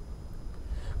చెప్తారు.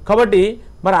 కాబట్టి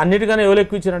మరి అన్నిటికన్నా ఎవరు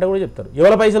ఎక్కువ ఇచ్చినట్టే కూడా చెప్తారు,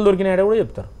 ఎవరి పైసలు దొరికినాయంటే కూడా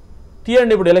చెప్తారు.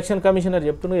 తీయండి, ఇప్పుడు ఎలక్షన్ కమిషనర్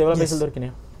చెప్తున్నారు ఎవరి పైసలు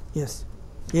దొరికినాయి.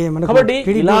 కాబట్టి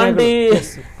ఇలాంటి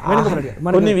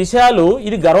కొన్ని విషయాలు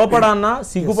ఇది గర్వపడాన్నా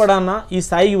సిగ్గుపడాన్నా ఈ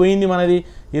స్థాయికి పోయింది మనది.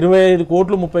 25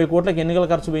 కోట్లు 30 కోట్లకు ఎన్నికల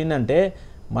ఖర్చు పోయిందంటే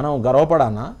మనం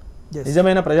గర్వపడానా,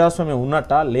 నిజమైన ప్రజాస్వామ్యం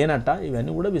ఉన్నట్ట లేనట్ట,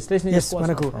 ఇవన్నీ కూడా విశ్లేషణ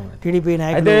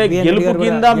అయితే గెలుపు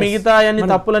కింద మిగతా అన్ని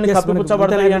తప్పులని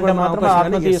కప్పిపుచ్చబడతాయి అంటే మాత్రం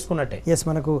ఆత్మహత్య చేసుకున్నట్టే.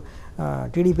 మనకు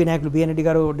టీడీపీ నాయకులు బిఎన్ రెడ్డి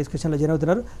గారు డిస్కషన్లో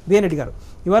జరుగుతున్నారు. బిఎన్ రెడ్డి గారు,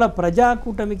 ఇవాళ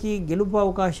ప్రజాకూటమికి గెలుపు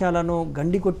అవకాశాలను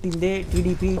గండికొట్టిందే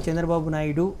టీడీపీ, చంద్రబాబు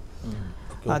నాయుడు.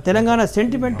 తెలంగాణ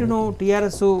సెంటిమెంట్ను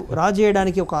టీఆర్ఎస్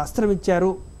రాజేయడానికి ఒక అస్త్రం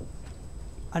ఇచ్చారు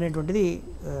అనేటువంటిది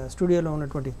స్టూడియోలో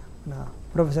ఉన్నటువంటి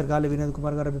ప్రొఫెసర్ గాలి వినోద్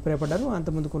కుమార్ గారు అభిప్రాయపడ్డారు.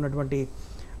 అంతకుముందుకు ఉన్నటువంటి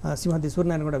సింహాద్రి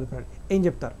సూర్యనారాయణ కూడా అభిప్రాయం. ఏం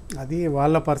చెప్తారు? అది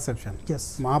వాళ్ళ పర్సెప్షన్.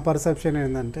 మా పర్సెప్షన్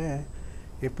ఏంటంటే,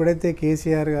 ఎప్పుడైతే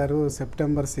కేసీఆర్ గారు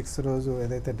September 6 రోజు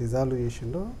ఏదైతే డిజాల్వ్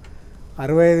చేసిండో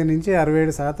 65 నుంచి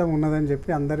 67% ఉన్నదని చెప్పి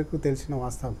అందరికీ తెలిసిన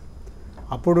వాస్తవం.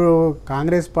 అప్పుడు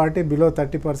కాంగ్రెస్ పార్టీ బిలో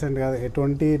 30% కాదు,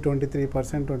 20,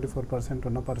 23%, 24%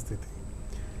 ఉన్న పరిస్థితి.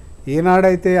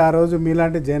 ఈనాడైతే ఆ రోజు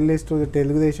మీలాంటి జర్నలిస్టు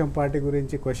తెలుగుదేశం పార్టీ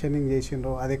గురించి క్వశ్చనింగ్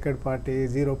చేసిండ్రో, అది ఎక్కడి పార్టీ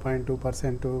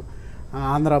 0.2%,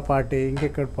 ఆంధ్ర పార్టీ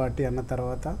ఇంకెక్కడ పార్టీ అన్న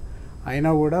తర్వాత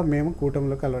అయినా కూడా మేము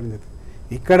కూటమిలో కలవడం జరిగింది.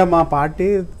 ఇక్కడ మా పార్టీ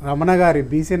రమణ గారి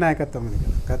బీసీ నాయకత్వం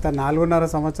గత 4.5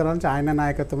 సంవత్సరాల నుంచి ఆయన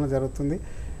నాయకత్వంలో జరుగుతుంది.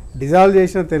 డిజాల్వ్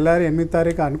చేసిన తెల్లారి 8వ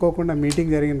తారీఖు అనుకోకుండా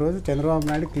మీటింగ్ జరిగిన రోజు చంద్రబాబు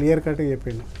నాయుడు క్లియర్ కట్గా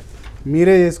చెప్పిండు,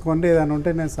 మీరే చేసుకోండి, ఏదైనా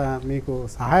ఉంటే నేను మీకు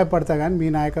సహాయపడతా కానీ మీ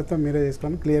నాయకత్వం మీరే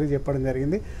చేసుకోండి క్లియర్గా చెప్పడం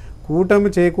జరిగింది. కూటమి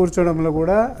చేకూర్చడంలో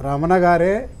కూడా రమణ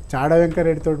గారే చాడ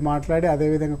వెంకరెడ్డితో మాట్లాడి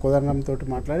అదేవిధంగా కోదండంతో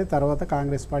మాట్లాడి తర్వాత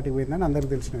కాంగ్రెస్ పార్టీకి పోయిందని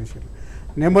అందరికీ తెలిసిన విషయం.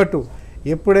 నెంబర్ 2,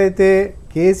 ఎప్పుడైతే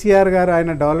కేసీఆర్ గారు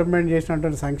ఆయన డెవలప్మెంట్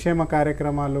చేసినటువంటి సంక్షేమ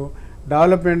కార్యక్రమాలు,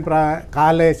 డెవలప్మెంట్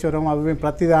కాళేశ్వరం అవి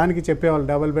ప్రతిదానికి చెప్పేవాళ్ళు,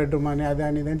 డబుల్ బెడ్రూమ్ అని అది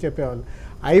అని ఇదని చెప్పేవాళ్ళు.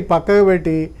 అవి పక్కకు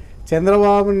పెట్టి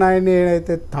చంద్రబాబు నాయుడిని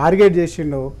ఏదైతే టార్గెట్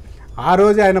చేసిండో ఆ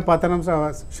రోజు ఆయన పతనం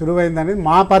శురువైందని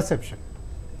మా పర్సెప్షన్,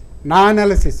 నా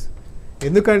అనాలిసిస్.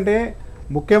 ఎందుకంటే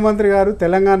ముఖ్యమంత్రి గారు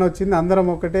తెలంగాణ వచ్చింది అందరం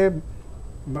ఒకటే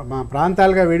మా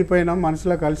ప్రాంతాలుగా విడిపోయినాం,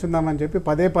 మనుషులు కలిసి ఉందామని చెప్పి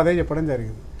పదే పదే చెప్పడం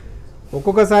జరిగింది.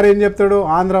 ఒక్కొక్కసారి ఏం చెప్తాడు,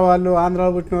 ఆంధ్రాలో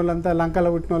పుట్టిన వాళ్ళంతా లంకలో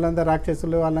పుట్టిన వాళ్ళంతా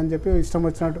రాక్షసులు వాళ్ళని చెప్పి ఇష్టం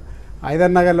వచ్చినట్టు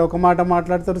హైదర్ నగర్లో ఒక మాట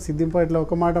మాట్లాడతారు, సిద్దింపేటలో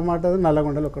ఒక మాట మాట్లాడతారు,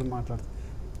 నల్లగొండలో ఒకటి మాట్లాడతారు.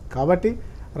 కాబట్టి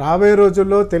రాబోయే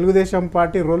రోజుల్లో తెలుగుదేశం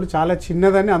పార్టీ రోల్ చాలా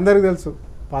చిన్నదని అందరికీ తెలుసు.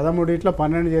 13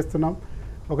 12 చేస్తున్నాం,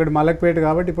 ఒకటి మలక్పేట.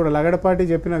 కాబట్టి ఇప్పుడు లగడపాటి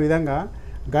చెప్పిన విధంగా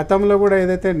గతంలో కూడా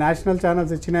ఏదైతే నేషనల్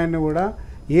ఛానల్స్ ఇచ్చినాయని కూడా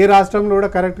ఏ రాష్ట్రంలో కూడా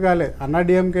కరెక్ట్ కాలే.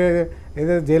 అన్నాడీఎంకే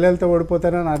ఏదైతే జయలలిత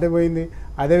ఓడిపోతారని అదే పోయింది,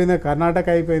 అదేవిధంగా కర్ణాటక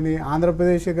అయిపోయింది,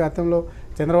 ఆంధ్రప్రదేశ్ గతంలో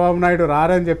చంద్రబాబు నాయుడు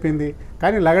రారని చెప్పింది.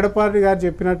 కానీ లగడపాటి గారు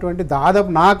చెప్పినటువంటి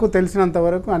దాదాపు నాకు తెలిసినంత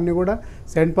వరకు అన్నీ కూడా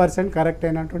 100% కరెక్ట్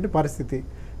అయినటువంటి పరిస్థితి.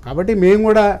 కాబట్టి మేము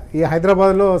కూడా ఈ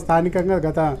హైదరాబాద్లో స్థానికంగా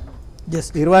గత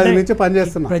 20 నుంచి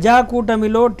పనిచేస్తున్నాం.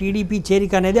 ప్రజాకూటమిలో టీడీపీ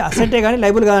చేరిక అనేది అసెంటే కానీ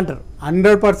లైబుల్ కాదంటారు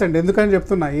 100%. ఎందుకని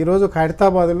చెప్తున్నా, ఈరోజు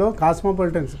ఖైరతాబాద్లో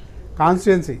కాస్మోపాలిటన్స్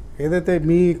కాన్స్టిట్యున్సీ ఏదైతే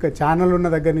మీ ఛానల్ ఉన్న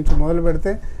దగ్గర నుంచి మొదలు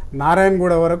పెడితే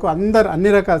నారాయణగూడ వరకు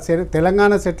అన్ని రకాల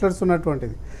తెలంగాణ సెటిలర్స్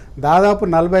ఉన్నటువంటిది. దాదాపు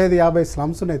 45-50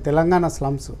 స్లమ్స్ ఉన్నాయి, తెలంగాణ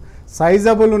స్లమ్స్.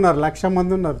 సైజబుల్ ఉన్నారు, 1,00,000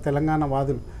 మంది ఉన్నారు తెలంగాణ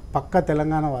వాదులు, పక్క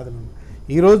తెలంగాణ వాదులు ఉన్నారు.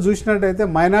 ఈరోజు చూసినట్టయితే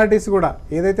మైనార్టీస్ కూడా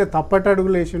ఏదైతే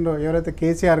తప్పటడుగులు వేసిండో ఎవరైతే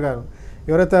కేసీఆర్ గారు,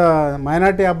 ఎవరైతే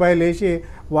మైనార్టీ అబ్బాయిలు వేసి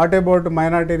వాట్ అబౌట్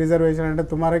మైనార్టీ రిజర్వేషన్ అంటే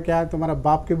తుమారా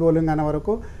బాప్కి బౌలింగ్ అనే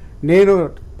వరకు నేను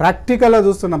ప్రాక్టికల్గా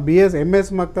చూస్తున్నా.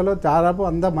 ఎంఎస్ మక్తలో దాదాపు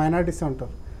అందరూ మైనార్టీస్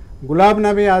ఉంటారు. గులాబ్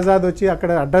నబీ ఆజాద్ వచ్చి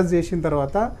అక్కడ అడ్రస్ చేసిన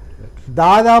తర్వాత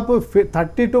దాదాపు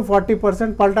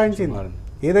 30-40% పల్టాయించింది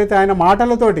ఏదైతే ఆయన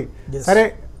మాటలతోటి. సరే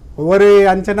ఎవరి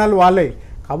అంచనాలు వాళ్ళే.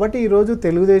 కాబట్టి ఈరోజు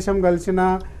తెలుగుదేశం కలిసినా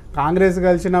కాంగ్రెస్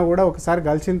కలిసినా కూడా ఒకసారి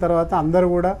కలిసిన తర్వాత అందరూ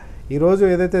కూడా ఈరోజు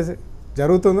ఏదైతే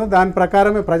జరుగుతుందో దాని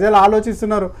ప్రకారమే ప్రజలు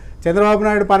ఆలోచిస్తున్నారు. చంద్రబాబు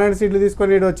నాయుడు 12 సీట్లు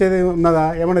తీసుకొని వచ్చేది ఉన్నదా,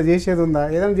 ఏమైనా చేసేది ఉందా?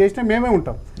 ఏదైనా చేసినా మేమే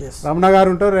ఉంటాం, రమణ గారు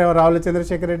ఉంటారు, రావుల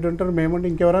చంద్రశేఖర్ రెడ్డి ఉంటారు, మేముంటే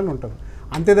ఇంకెవరైనా ఉంటారు.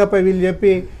 అంతే తప్ప వీళ్ళు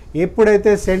చెప్పి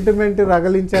ఎప్పుడైతే సెంటిమెంట్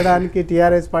రగిలించడానికి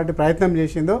టీఆర్ఎస్ పార్టీ ప్రయత్నం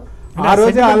చేసిందో ఆ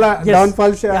రోజే అలా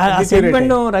డౌన్ఫాల్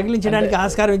రగిలించడానికి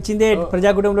ఆస్కారం ఇచ్చిందే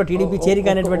ప్రజాకూటమిలో టీడీపీ చేరిక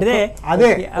అనేటువంటిదే. అదే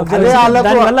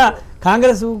వల్ల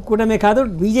కాంగ్రెస్ కూటమే కాదు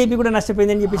బీజేపీ కూడా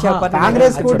నష్టపోయిందని చెప్పేసి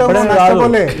కాంగ్రెస్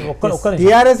కూటమి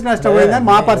టీఆర్ఎస్ నష్టపోయిందని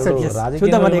మా పర్సెప్షన్.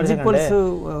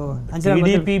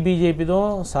 టీడీపీ బీజేపీతో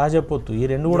సహజ పొత్తు ఈ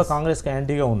రెండు కూడా కాంగ్రెస్ కి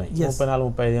యాంటీగా ఉన్నాయి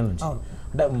 34-35 ఏళ్ళ నుంచి.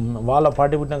 అంటే వాళ్ళ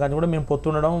పార్టీ పుట్టిన కానీ కూడా మేము పొత్తు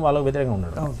ఉండడం వాళ్ళకు వ్యతిరేకంగా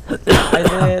ఉండడం.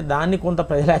 అయితే దాన్ని కొంత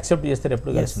ప్రజలు యాక్సెప్ట్ చేస్తారు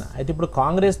ఎప్పుడు కలిసిన. అయితే ఇప్పుడు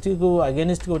కాంగ్రెస్కి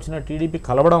అగేనిస్ట్గా వచ్చిన టీడీపీ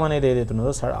కలవడం అనేది ఏదైతే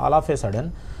ఉన్నదో ఆల్ ఆఫ్ ఏ సడన్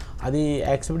అది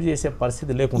యాక్సెప్ట్ చేసే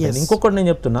పరిస్థితి లేకుండా. ఇంకొకటి నేను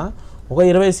చెప్తున్నా, ఒక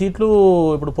 20 సీట్లు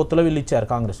ఇప్పుడు పొత్తులో వీళ్ళు ఇచ్చారు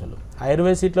కాంగ్రెస్ వాళ్ళు. ఆ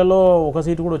 20 సీట్లలో ఒక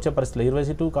సీటు కూడా వచ్చే పరిస్థితి, 20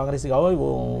 సీట్లు కాంగ్రెస్ కావాలి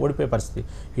ఓడిపోయే పరిస్థితి.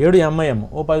 7 ఎంఐఎం,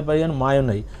 ఓ 10-15 మాయ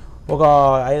ఉన్నాయి, ఒక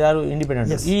 5-6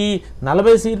 ఇండిపెండెంట్. ఈ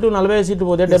 40 సీట్లు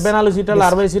పోతే 74 సీట్లలో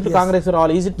 60 సీట్లు కాంగ్రెస్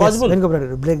రావాలి. Is it possible?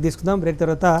 బ్రేక్ తీసుకుందాం, బ్రేక్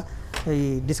తర్వాత ఈ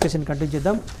డిస్కషన్ కంటిన్యూ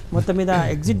చేద్దాం. మొత్తం మీద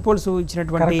ఎగ్జిట్ పోల్స్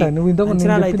ఇచ్చినటువంటి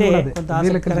అంచనాలు అయితే కొంత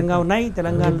ఆసక్తికరంగా ఉన్నాయి.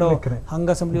 తెలంగాణలో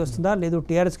హంగ్ అసెంబ్లీ వస్తుందా లేదు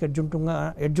టీఆర్ఎస్కి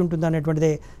ఎడ్జ్ ఉంటుందా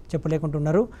అనేటువంటిదే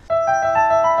చెప్పలేకుంటున్నారు.